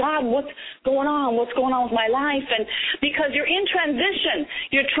you're like, God, what's going on? What's going on with my life? And because you're in transition,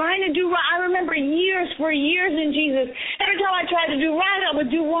 you're trying to do right. I remember for years in Jesus, every time I tried to do right, I would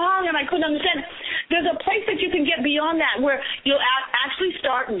do wrong, and I couldn't understand. There's a place that you can get beyond that where you'll actually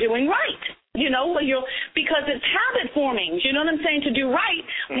start doing right. Because it's habit forming. You know what I'm saying? To do right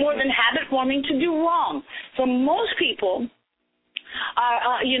more than habit forming to do wrong. So most people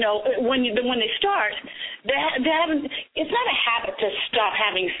are, when they start, they haven't. It's not a habit to stop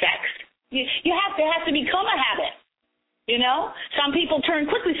having sex. It has to become a habit. Some people turn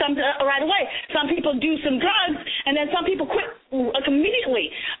quickly, some right away. Some people do some drugs, and then some people quit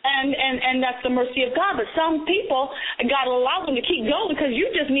immediately, and that's the mercy of God. But some people, God will allow them to keep going because you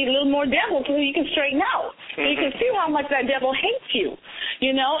just need a little more devil so you can straighten out. So you can see how much that devil hates you,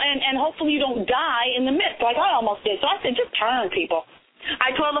 and hopefully you don't die in the midst like I almost did. So I said, just turn, people.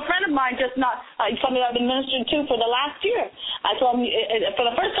 I told a friend of mine somebody I've been ministering to for the last year. I told him, for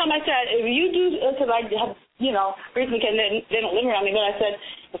the first time I said, if you do, because I have, recently they don't live around me, but I said,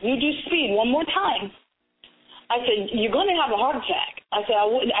 if you do speed one more time, I said, you're going to have a heart attack. I said, I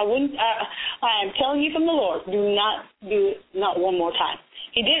am telling you from the Lord, do not do it, not one more time.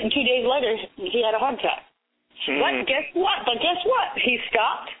 He did, and 2 days later, he had a heart attack. Mm-hmm. But guess what? He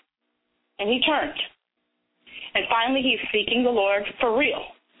stopped, and he turned. And finally, he's seeking the Lord for real.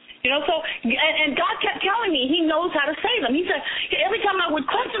 And God kept telling me he knows how to save him. He said, every time I would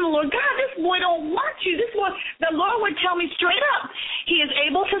question the Lord, God, this boy don't want you. This boy, the Lord would tell me straight up, he is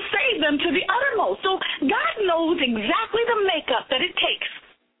able to save them to the uttermost. So God knows exactly the makeup that it takes,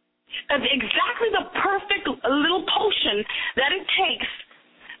 exactly the perfect little potion that it takes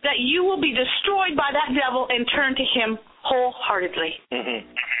that you will be destroyed by that devil and turn to him wholeheartedly. Mm-hmm.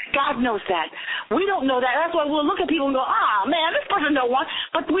 God knows that. We don't know that. That's why we'll look at people and go, man, this person don't want.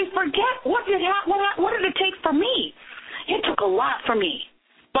 But we forget what did it take for me? It took a lot for me.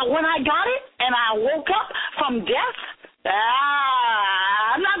 But when I got it, and I woke up from death,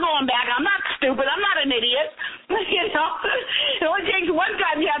 I'm not going back. I'm not stupid. I'm not an idiot. It only takes one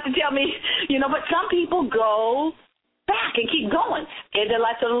time you have to tell me, but some people go back and keep going. Give their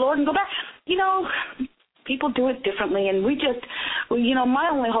life to the Lord and go back. People do it differently, and my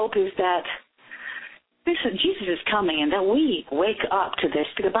only hope is that Jesus is coming and that we wake up to this.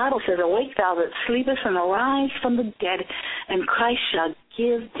 The Bible says, awake thou that sleepest and arise from the dead, and Christ shall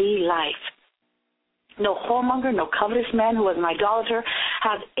give thee life. No whoremonger, no covetous man who is an idolater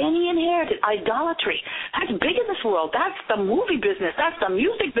have any inherited idolatry. That's big in this world. That's the movie business. That's the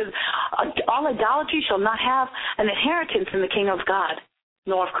music business. All idolatry shall not have an inheritance in the kingdom of God,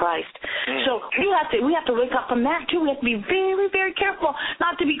 nor of Christ. So we have to wake up from that too. We have to be very, very careful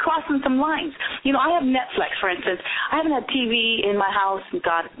not to be crossing some lines. I have Netflix, for instance. I haven't had TV in my house,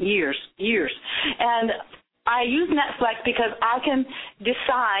 God, years. And I use Netflix because I can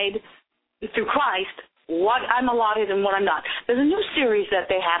decide through Christ what I'm allotted and what I'm not. There's a new series that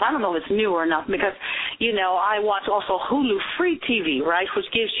they have. I don't know if it's new or not because, I watch also Hulu free TV, right, which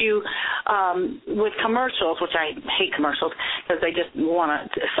gives you with commercials, which I hate commercials because they just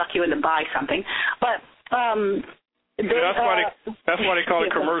want to suck you in to buy something. But that's why they call it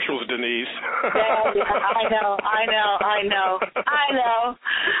commercials, Denise. I know. I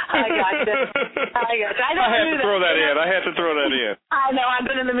got this. I had to throw that in. I know. I've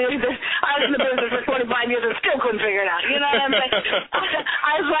been in the business. I was in the business for 25 years and still couldn't figure it out. You know what I'm saying?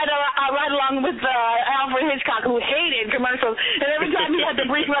 I was right along with Alfred Hitchcock, who hated commercials, and every time he had to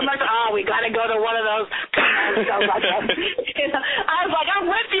brief me, I'm like, we got to go to one of those commercials. I was like, I'm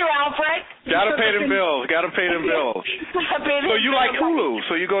with you, Alfred. Got to pay them bills. So you like Hulu.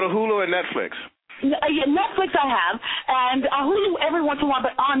 So you go to Hulu and Netflix. Yeah, Netflix I have, and Hulu every once in a while,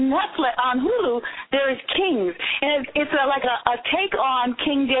 but on Hulu, there is Kings, and it's like a take on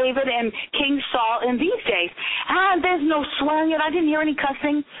King David and King Saul in these days, and there's no swearing yet. I didn't hear any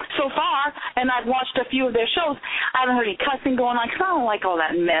cussing so far, and I've watched a few of their shows. I haven't heard any cussing going on, because I don't like all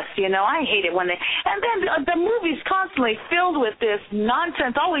that mess, I hate it when and then the movie's constantly filled with this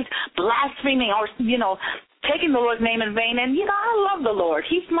nonsense, always blaspheming or, taking the Lord's name in vain. And, I love the Lord.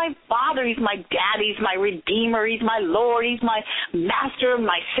 He's my Father. He's my Dad. He's my Redeemer. He's my Lord. He's my Master,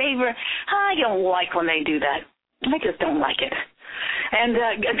 my Savior. I don't like when they do that. I just don't like it. And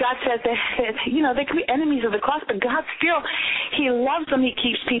God says that, they can be enemies of the cross, but God still, He loves them. He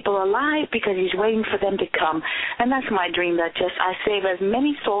keeps people alive because He's waiting for them to come. And that's my dream, that I save as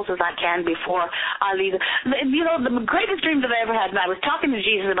many souls as I can before I leave. The greatest dream that I ever had, and I was talking to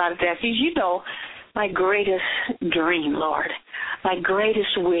Jesus about it, my greatest dream, Lord, my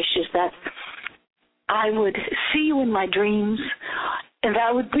greatest wish is that I would see you in my dreams and that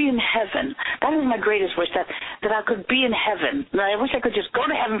I would be in heaven. That is my greatest wish, that I could be in heaven. I wish I could just go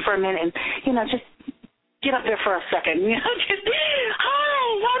to heaven for a minute and, just get up there for a second. Just,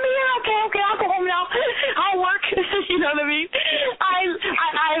 hi, I'm here. Okay, I'll go home now. I'll work. You know what I mean?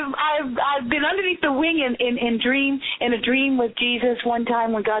 I've been underneath the wing in a dream with Jesus one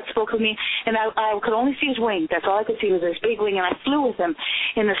time when God spoke with me, and I could only see His wing. That's all I could see was this big wing, and I flew with Him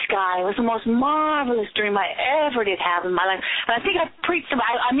in the sky. It was the most marvelous dream I ever did have in my life. And I think I preached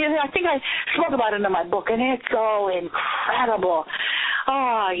about it. I think I spoke about it in my book, and it's so incredible.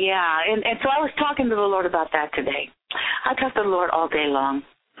 Oh, yeah. And so I was talking to the Lord about that today. I talk to the Lord all day long.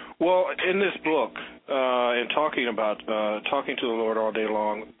 Well, in this book, and talking to the Lord all day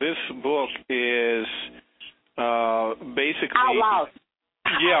long, this book is basically out loud.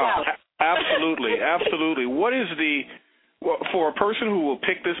 Yeah, out loud. absolutely. What is for a person who will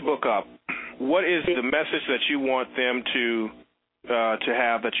pick this book up, what is the message that you want them to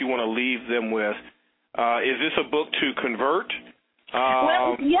have, that you want to leave them with? Is this a book to convert?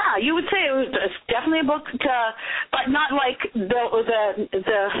 Well, yeah, you would say it's definitely a book but not like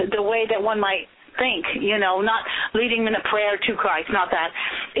the way that one might think, not leading them in a prayer to Christ, not that.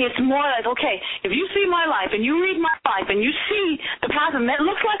 It's more like, okay, if you see my life and you read my life and you see the path, and it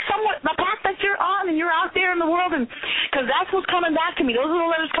looks like somewhat the path that you're on and you're out there in the world, and because that's what's coming back to me. Those are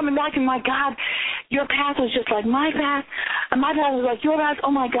the letters coming back to me. My God, your path was just like my path, and my path was like your path.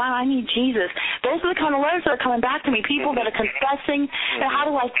 Oh, my God, I need Jesus. Those are the kind of letters that are coming back to me, people that are confessing, and how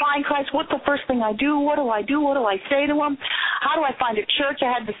do I find Christ? What's the first thing I do? What do I do? What do I say to Him? How do I find a church?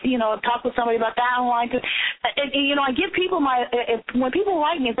 I had to, talk with somebody about that online. I give people when people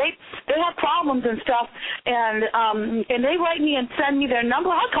write me, they have problems and stuff, and they write me and send me their number.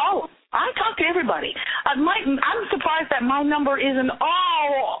 I call them. I talk to everybody. I'm surprised that my number isn't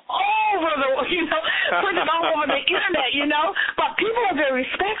all over the, printed all over the internet, But people are very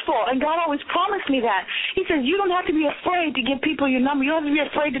respectful, and God always promised me that. He says, you don't have to be afraid to give people your number. You don't have to be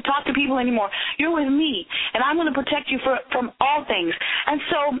afraid to talk to people anymore. You're with me, and I'm going to protect you from all things. And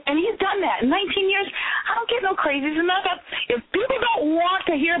he's done that. In 19 years, I don't get no crazies. If people don't want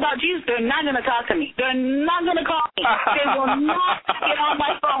to hear about Jesus, they're not going to talk to me. They're not going to call me. They will not get on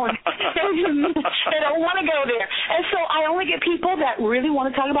my phone. They don't want to go there. And so I only get people that really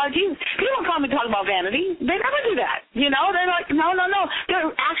want to talk about Jesus. People don't call me to talk about vanity. They never do that. They're like, no. They're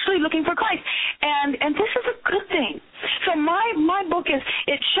actually looking for Christ. And this is a good thing. So my book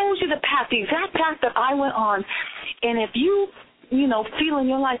it shows you the path, the exact path that I went on. And if you feel in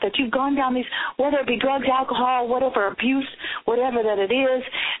your life that you've gone down these, whether it be drugs, alcohol, whatever, abuse, whatever that it is,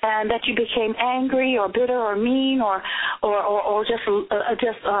 and that you became angry or bitter or mean or just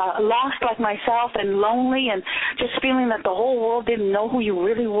lost like myself and lonely and just feeling that the whole world didn't know who you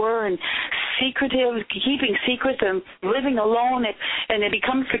really were and secretive, keeping secrets and living alone and it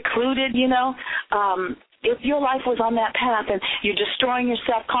becomes secluded, if your life was on that path and you're destroying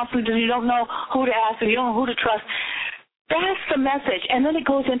yourself constantly and you don't know who to ask and you don't know who to trust, that's the message. And then it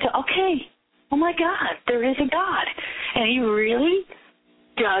goes into, okay, oh, my God, there is a God. And he really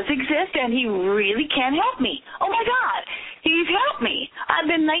does exist, and he really can help me. Oh, my God, he's helped me. I've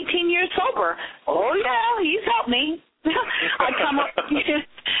been 19 years sober. Oh, yeah, he's helped me. I come up,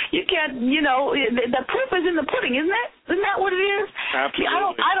 you can't, the proof is in the pudding, isn't it? Isn't that what it is?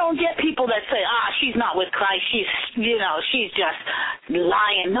 Absolutely. I don't get people that say, she's not with Christ. She's just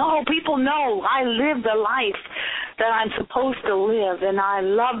lying. No, people know I live the life that I'm supposed to live, and I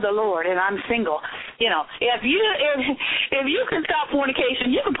love the Lord, and I'm single. If you can stop fornication,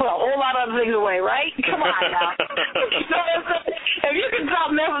 you can put a whole lot of other things away, right? Come on now. If you can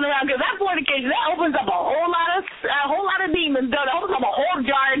stop messing around, because that fornication, that opens up a whole lot of demons. That opens up a whole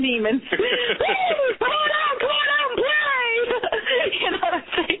jar of demons. Come on, play. You know what I'm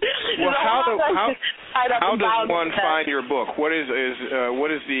saying? Well, how does one find your book? What is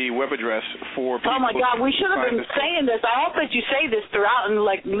the web address for people? Oh, my God, we should have been saying this. I hope that you say this throughout in,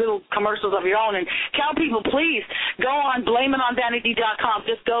 like, little commercials of your own. And tell people, please, go on blameitonvanity.com.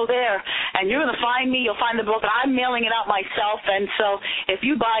 Just go there, and you're going to find me. You'll find the book. I'm mailing it out myself, and so if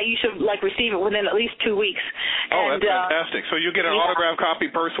you buy it, you should, receive it within at least 2 weeks. Oh, that's fantastic. So you get an autographed copy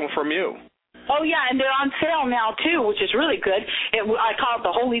personal from you. Oh, yeah, and they're on sale now, too, which is really good. I call it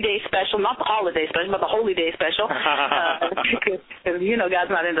the Holy Day Special, not the Holiday Special, but the Holy Day Special.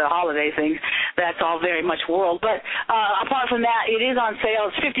 God's not into the holiday things. That's all very much world. But apart from that, it is on sale.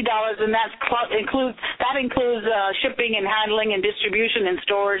 It's $50, and that includes shipping and handling and distribution and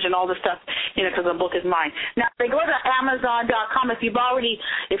storage and all the stuff, because the book is mine. Now, they go to Amazon.com. If you bought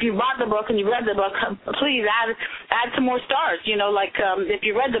the book and you read the book, please add some more stars. If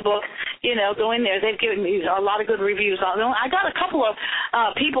you read the book, go in there. They've given me a lot of good reviews. I got a couple of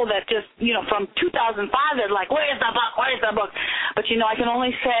people that just, from 2005, they're like, where's the book? Where's the book? But, I can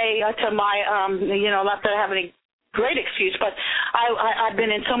only say to my, not that I have any great excuse, but I've been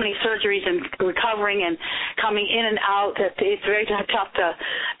in so many surgeries and recovering and coming in and out that it's very tough to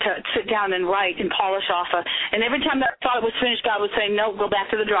sit down and write and polish off. And every time that I thought it was finished, God would say, no, go back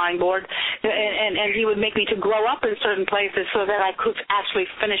to the drawing board. And he would make me to grow up in certain places so that I could actually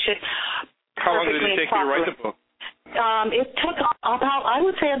finish it. How long did it take you to write the book? It took I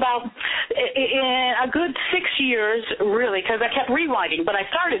would say about a good 6 years, really, because I kept rewriting. But I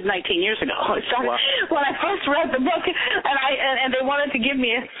started 19 years ago. When I first read the book, and they wanted to give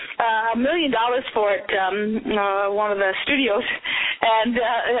me $1 million for it, one of the studios, and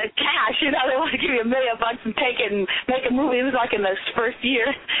cash. They wanted to give me $1 million and take it and make a movie. It was like in the first year.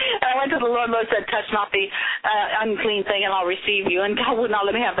 And I went to the Lord and said, touch not the unclean thing, and I'll receive you. And God would not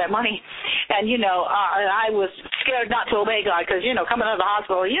let me have that money. And, I was scared not to obey God because, coming out of the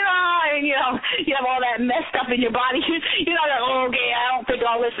hospital, you have all that messed up in your body. You're not like, okay, I don't think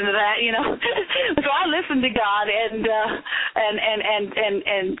I'll listen to that, So I listened to God, and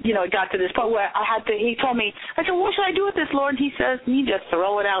it got to this point where he told me, I said, what should I do with this, Lord? And he says, you just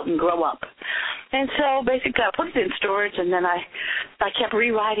throw it out and grow up. And so basically I put it in storage, and then I kept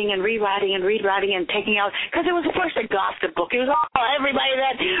rewriting and taking out, because it was first a gossip book. It was all everybody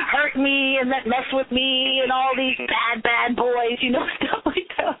that hurt me and that messed with me and all these bad boys, stuff like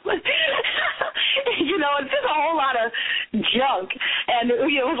that. It's just a whole lot of junk. and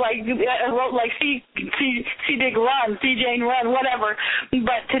it was like I wrote like see Dick run, see Jane run, whatever.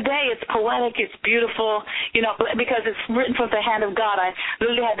 But today it's poetic, it's beautiful, because it's written from the hand of God. I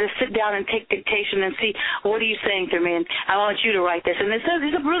literally had to sit down and take dictation and see what are you saying to me, and I want you to write this. And it says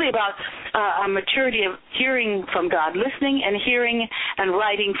it's really about a maturity of hearing from God, listening and hearing and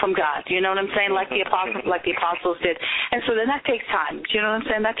writing from God. You know what I'm saying? Like the apostles did. And so then that takes time. Do you know what I'm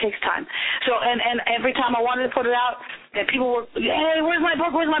saying? That takes time. So and every time I wanted to put it out, and people were, hey, where's my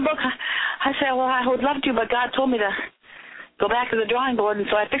book? Where's my book? I said, well, I would love to, but God told me to go back to the drawing board, and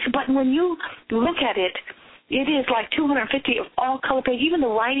so I fixed it. But when you look at it, it is like 250 of all color pages. Even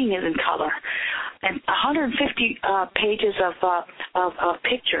the writing is in color, and 150 pages of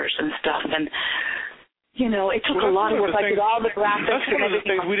pictures and stuff. And it took a lot of work. I did all the graphics. That's one of the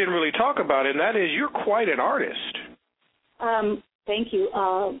things we didn't really talk about, and that is you're quite an artist. Thank you.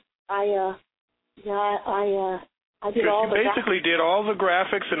 I did all the. You basically did all the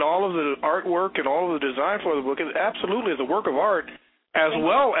graphics and all of the artwork and all of the design for the book. It absolutely is a work of art, as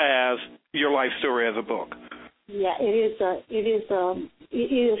well as your life story as a book. Yeah, it is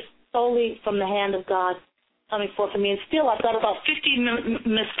solely from the hand of God coming forth to me. And still, I've got about 50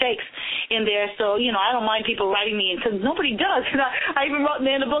 mistakes in there. So, I don't mind people writing me, because nobody does. I even wrote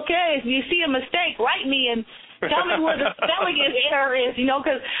in the book, hey, if you see a mistake, write me and tell me where the spelling error is,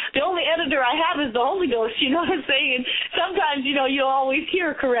 because the only editor I have is the Holy Ghost, you know what I'm saying? And sometimes, you'll always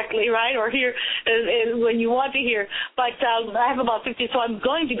hear correctly, right, or hear when you want to hear. But I have about 50, so I'm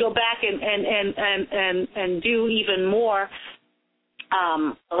going to go back and do even more.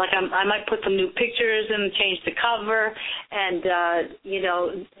 I might put some new pictures and change the cover and,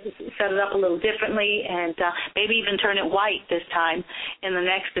 set it up a little differently and maybe even turn it white this time in the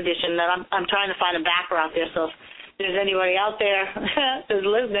next edition. That I'm trying to find a backer out there, so if there's anybody out there who's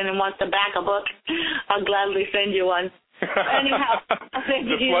listening and wants to back a book, I'll gladly send you one. Anyhow,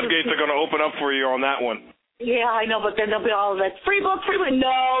 the floodgates are going to open up for you on that one. Yeah, I know, but then there'll be all of that free book.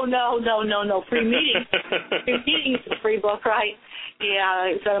 No, free meetings. Free meetings is a free book, right? Yeah,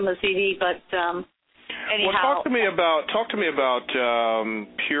 I sent them a CD, but anyhow. Well, talk to me about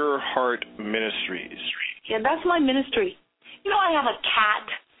Pure Heart Ministries. Yeah, that's my ministry. I have a cat,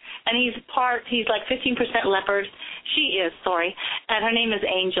 and he's like 15% leopard. She is, and her name is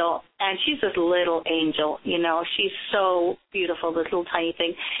Angel, and she's this little angel, She's so beautiful, this little tiny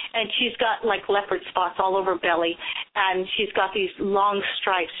thing. And she's got, like, leopard spots all over her belly, and she's got these long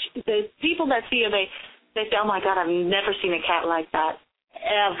stripes. The people that see her, they say, oh, my God, I've never seen a cat like that,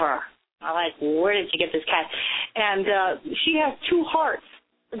 ever. I'm like, where did you get this cat? And she has two hearts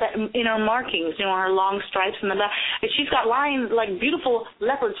that in her markings, her long stripes in the back. And she's got lines, like beautiful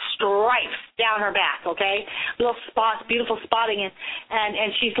leopard stripes down her back, okay? Little spots, beautiful spotting.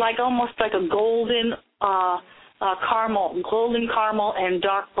 And she's like almost like a golden caramel and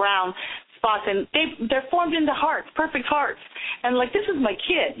dark brown spots. And they're formed into hearts, perfect hearts. And, like, this is my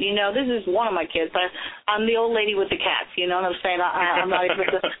kid, This is one of my kids. But I'm the old lady with the cats, you know what I'm saying? I'm not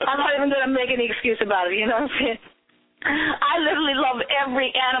even going to make any excuse about it, you know what I'm saying? I literally love every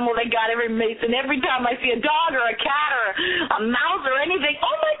animal that God ever made, and every time I see a dog or a cat or a mouse or anything,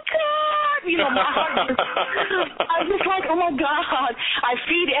 oh my God, my heart I'm just like, oh my God. I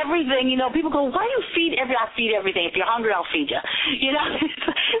feed everything, people go, why do you feed I feed everything. If you're hungry, I'll feed you.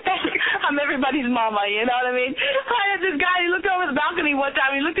 I'm everybody's mama, you know what I mean? I had this guy, he looked over the balcony one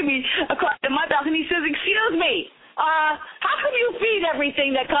time, he looked at me across my balcony, he says, excuse me, how come you feed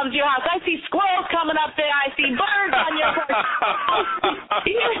everything that comes to your house? I see squirrels coming up there. I see birds on your porch.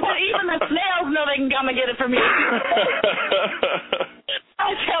 Even the snails know they can come and get it from you.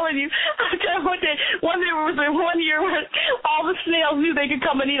 I'm telling you, one year when all the snails knew they could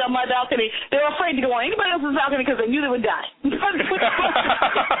come and eat on my balcony. They were afraid to go on anybody else's balcony because they knew they would die. It's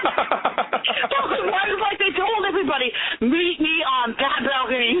like they told everybody, meet me on that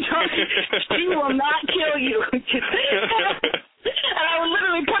balcony. She will not kill you. And I would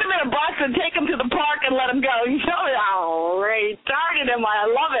literally put him in a box and take him to the park and let him go. How retarded am I? I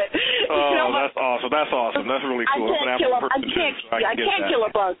love it. Oh, that's awesome. That's awesome. That's really cool. I can't kill a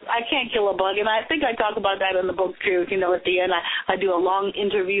bug. I can't kill a bug. And I think I talk about that in the book, too. At the end, I do a long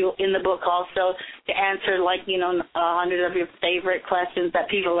interview in the book also to answer, 100 of your favorite questions that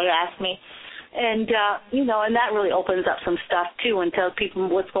people have asked me. And, and that really opens up some stuff, too, and tells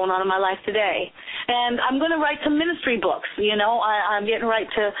people what's going on in my life today. And I'm going to write some ministry books, I'm getting ready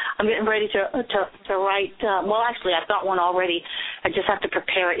to write, well, actually, I've got one already. I just have to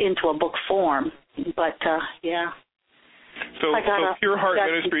prepare it into a book form. But, yeah. So Pure Heart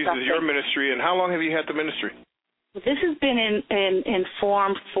Ministries is your ministry, and how long have you had the ministry? This has been in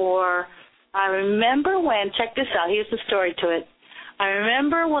form for, I remember when, check this out, here's the story to it. I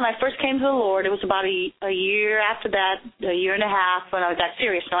remember when I first came to the Lord, it was about a year after that, a year and a half, when I got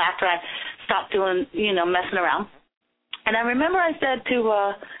serious, after I stopped doing, messing around. And I remember I said,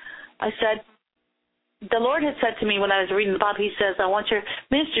 the Lord had said to me when I was reading the Bible, he says, I want your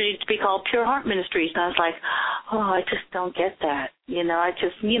ministry to be called Pure Heart Ministries. And I was like, I just don't get that.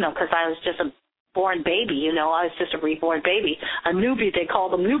 Because I was just a born baby, I was just a reborn baby, a newbie. They call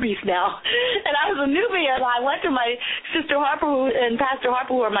them newbies now. And I was a newbie, and I went to my sister Harper and Pastor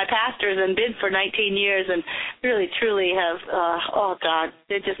Harper, who are my pastors, and been for 19 years, and really, truly have,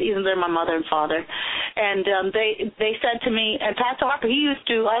 they're my mother and father. And they said to me, and Pastor Harper, he used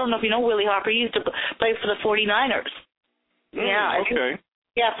to, I don't know if you know Willie Harper, he used to play for the 49ers. Yeah. Okay.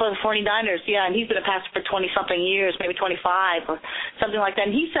 Yeah, for the 49ers, and he's been a pastor for 20-something years, maybe 25 or something like that.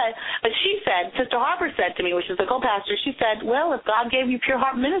 And Sister Harper said to me, which is the co-pastor, she said, well, if God gave you Pure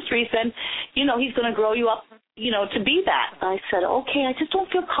Heart Ministries, then, he's going to grow you up, to be that. I said, okay, I just don't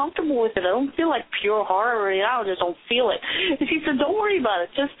feel comfortable with it. I don't feel like pure heart, or, I just don't feel it. And she said, don't worry about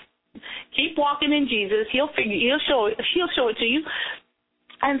it. Just keep walking in Jesus. He'll show it to you.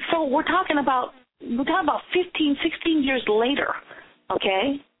 And so we're talking about 15, 16 years later.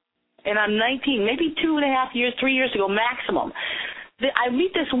 Okay, and I'm 19, maybe 2.5 years, 3 years ago maximum. I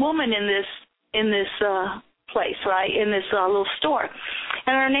meet this woman in this place, right, in this little store,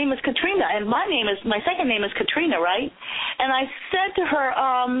 and her name is Katrina, and my second name is Katrina, right? And I said to her,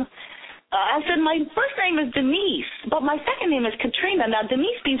 my first name is Denise, but my second name is Katrina. Now,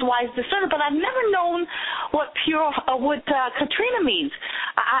 Denise means wise discerner, but I've never known what Katrina means.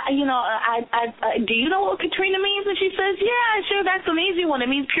 Do you know what Katrina means? And she says, yeah, sure, that's an easy one.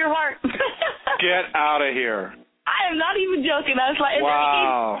 It means pure heart. Get out of here. I am not even joking. I was like,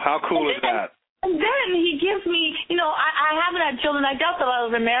 wow, how cool is that? And then he gives me, I haven't had children. I doubt that I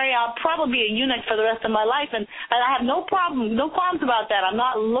was married. I'll probably be a eunuch for the rest of my life, and I have no qualms about that. I'm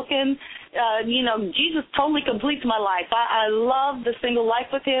not looking, Jesus totally completes my life. I love the single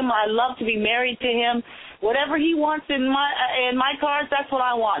life with him. I love to be married to him. Whatever he wants in my cards, that's what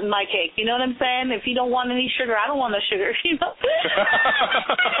I want in my cake. You know what I'm saying? If he don't want any sugar, I don't want no sugar.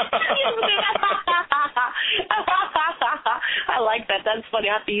 I like that. That's funny.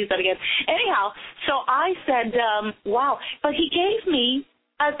 I have to use that again. Anyhow, so I said, wow. But he gave me,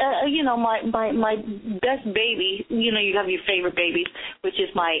 my best baby. You have your favorite babies, which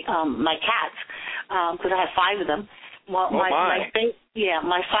is my cats, because I have 5 of them. Well, my 5. I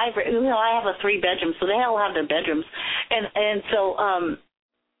have a 3-bedroom, so they all have their bedrooms, and so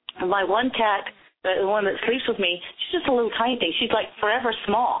my one cat, the one that sleeps with me, she's just a little tiny thing. She's like forever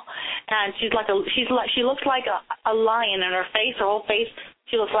small, and she looks like a lion in her face. Her whole face,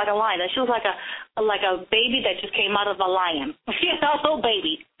 she looks like a lion, and she looks like a baby that just came out of a lion, a little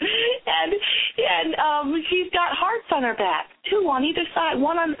baby, and she's got hearts on her back, 2 on either side,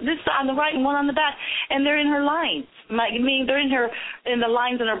 one on this side on the right and one on the back, and they're in her lines. They're in the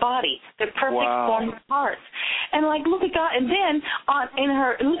lines in her body. They're perfect form of hearts. And look at God. And then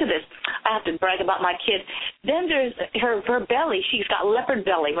look at this. I have to brag about my kid. Then there's her belly. She's got leopard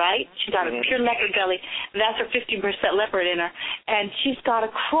belly, right? She's got a pure leopard belly. That's her 50% leopard in her. And she's got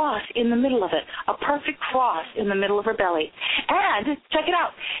a cross in the middle of it, a perfect cross in the middle of her belly. And check it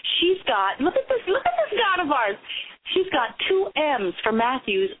out. She's got, look at this God of ours. She's got 2 M's for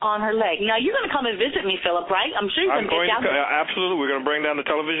Matthews on her leg. Now, you're going to come and visit me, Philip, right? I'm sure you're going to get down there. Absolutely. We're going to bring down the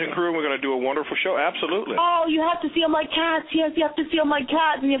television crew, and we're going to do a wonderful show. Absolutely. Oh, you have to see all my cats. Yes, you have to see all my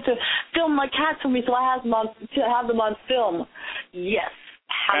cats, and you have to film my cats for me so I have them on film. Yes.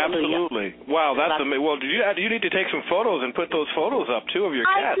 Hallelujah. Absolutely. Wow, that's amazing. Well, you need to take some photos and put those photos up, too, of your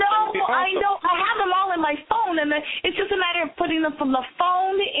cats. I know. I have them all in my phone, and it's just a matter of putting them from the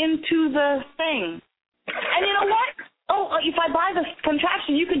phone into the thing. And you know what? Oh, if I buy the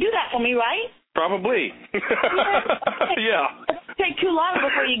contraption, you can do that for me, right? Probably. Yeah. It'll take too long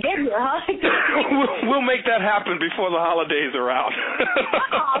before you get here, huh? We'll make that happen before the holidays are out.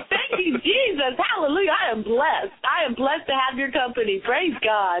 Oh, thank you, Jesus. Hallelujah. I am blessed. I am blessed to have your company. Praise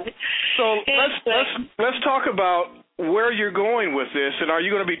God. So let's talk about where you're going with this, and are you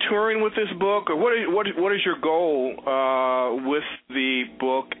going to be touring with this book, or what is your goal with the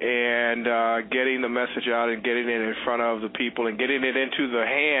book and getting the message out and getting it in front of the people and getting it into the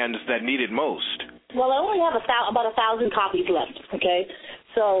hands that need it most? Well, I only have about 1,000 copies left. Okay,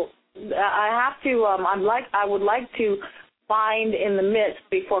 so I have to. I would like to find in the midst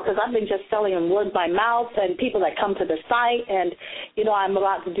because I've been just selling them word by mouth and people that come to the site, and I'm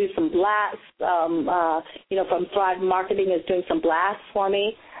about to do some blasts. From Thrive Marketing is doing some blasts for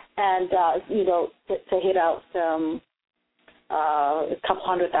me, and to hit out a couple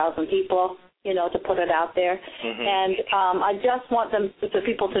 100,000 people. to put it out there. And I just want the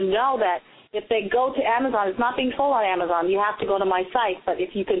people to know that if they go to Amazon, it's not being sold on Amazon. You have to go to my site. But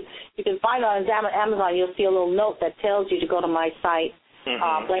if you can find it on Amazon, you'll see a little note that tells you to go to my site.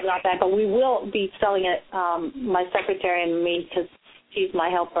 Blame it on that. But we will be selling it, my secretary and me, because she's my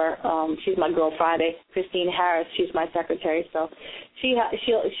helper. She's my Girl Friday. Christine Harris, she's my secretary. So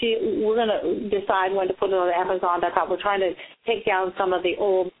we're going to decide when to put it on Amazon.com. We're trying to take down some of the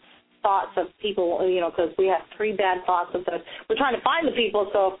old thoughts of people, because we have 3 bad thoughts of those. We're trying to find the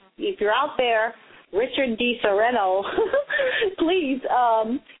people. So if you're out there, Richard D. Sereno, please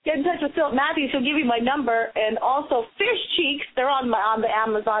get in touch with Philip Matthews. He'll give you my number. And also Fish Cheeks, they're on the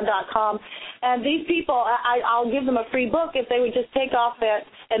Amazon.com. And these people, I'll give them a free book if they would just take off that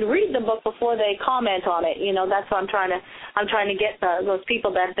and read the book before they comment on it. That's what I'm trying to get those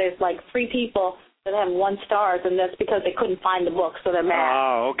people that there's like 3 people that have 1 star, and that's because they couldn't find the book, so they're mad.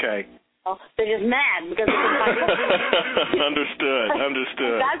 Oh, okay. They're just mad because they couldn't find the book.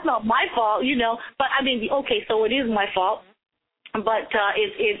 Understood. That's not my fault, But I mean, okay, so it is my fault. But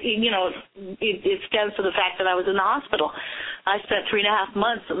it stems to the fact that I was in the hospital. I spent 3.5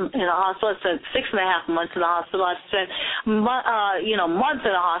 months in a hospital. I spent 6.5 months in the hospital. I spent months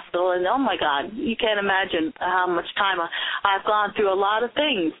in a hospital, and oh my God, you can't imagine how much time I've gone through. A lot of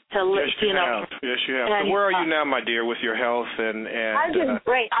things to live. Yes, you have. So where are you now, my dear, with your health and? I'm doing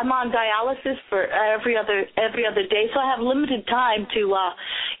great. I'm on dialysis for every other day, so I have limited time to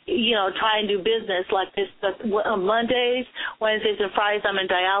try and do business like this. Mondays, Wednesdays, and Fridays I'm in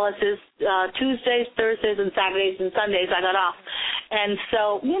dialysis. Tuesdays, Thursdays, and Saturdays and Sundays I got off. And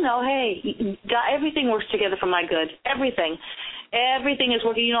so, hey, everything works together for my good. Everything is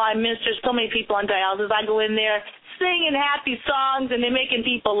working. I minister so many people on dialysis. I go in there singing happy songs, and they're making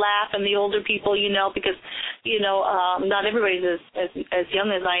people laugh, and the older people, because, not everybody's as young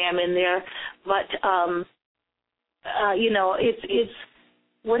as I am in there. But, it's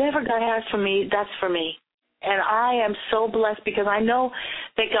whatever God has for me, that's for me. And I am so blessed because I know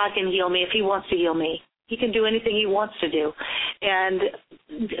that God can heal me if he wants to heal me. He can do anything he wants to do. And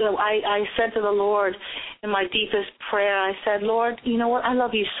I said to the Lord in my deepest prayer, I said, Lord, you know what? I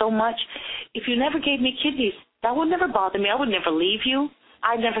love you so much. If you never gave me kidneys, that would never bother me. I would never leave you.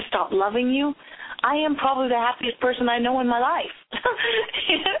 I'd never stop loving you. I am probably the happiest person I know in my life.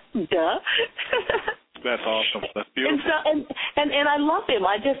 Duh. That's awesome. That's beautiful. And I love him.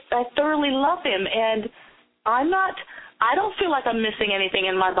 I thoroughly love him. And I don't feel like I'm missing anything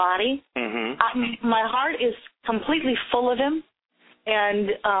in my body. My heart is completely full of him,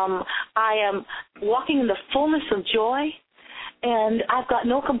 and I am walking in the fullness of joy, and I've got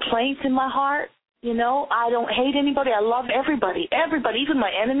no complaints in my heart. I don't hate anybody. I love everybody, even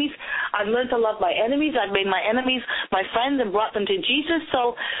my enemies. I've learned to love my enemies. I've made my enemies my friends and brought them to Jesus.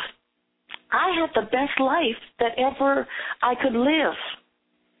 So I have the best life that ever I could live.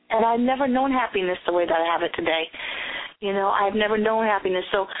 And I've never known happiness the way that I have it today. I've never known happiness.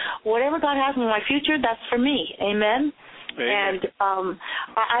 So whatever God has in my future, that's for me. Amen? And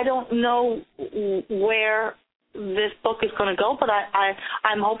I don't know where this book is going to go, but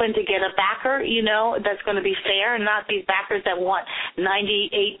I'm hoping to get a backer, that's going to be fair, and not these backers that want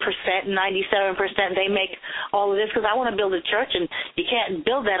 98%, 97%. They make all of this because I want to build a church, and you can't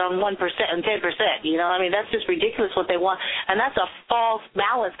build that on 1% and 10%. That's just ridiculous what they want, and that's a false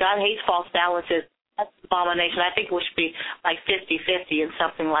balance. God hates false balances. That's an abomination. I think it should be like 50-50 and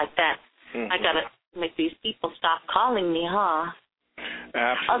something like that. I got to make these people stop calling me, huh?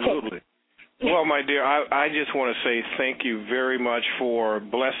 Absolutely. Okay. Well, my dear, I just want to say thank you very much for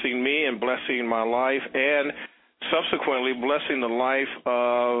blessing me and blessing my life, and subsequently blessing the life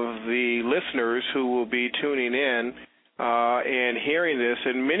of the listeners who will be tuning in and hearing this.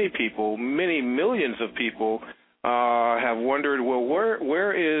 And many people, many millions of people have wondered, well,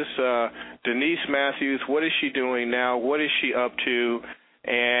 where is Denise Matthews? What is she doing now? What is she up to?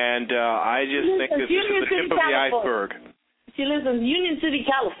 And I just think that this is the tip of the iceberg. She lives in Union City,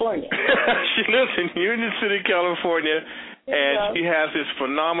 California. She lives in Union City, California, and she has this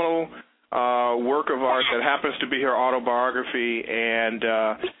phenomenal work of art that happens to be her autobiography. And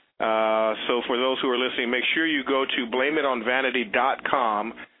so for those who are listening, make sure you go to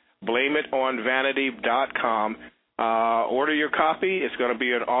BlameItOnVanity.com, BlameItOnVanity.com. Order your copy. It's going to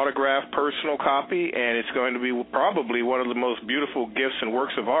be an autographed personal copy, and it's going to be probably one of the most beautiful gifts and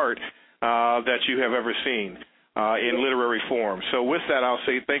works of art that you have ever seen. In literary form. So with that, I'll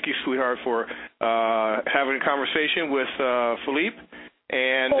say thank you, sweetheart, for having a conversation with Philippe,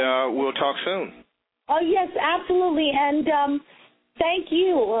 and we'll talk soon. Oh, yes, absolutely. And thank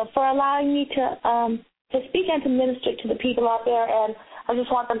you for allowing me to speak and to minister to the people out there. And I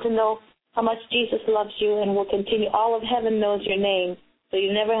just want them to know how much Jesus loves you and will continue. All of heaven knows your name, so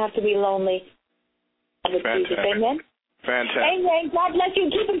you never have to be lonely. Fantastic. Amen? Fantastic. Amen. God bless you.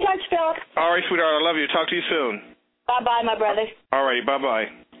 Keep in touch, Philip. All right, sweetheart. I love you. Talk to you soon. Bye-bye, my brother. All right. Bye-bye.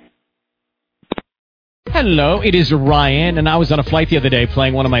 Hello, it is Ryan, and I was on a flight the other day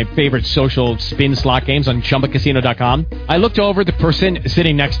playing one of my favorite social spin slot games on ChumbaCasino.com. I looked over at the person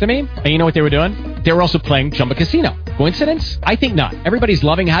sitting next to me, and you know what they were doing? They were also playing Chumba Casino. Coincidence? I think not. Everybody's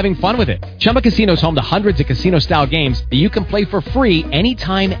loving having fun with it. Chumba Casino is home to hundreds of casino-style games that you can play for free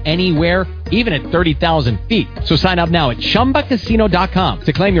anytime, anywhere, even at 30,000 feet. So sign up now at ChumbaCasino.com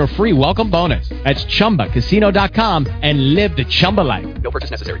to claim your free welcome bonus. That's ChumbaCasino.com and live the Chumba life. No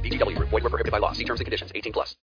purchase necessary. VGW. Void where prohibited by law. See terms and conditions. 18+.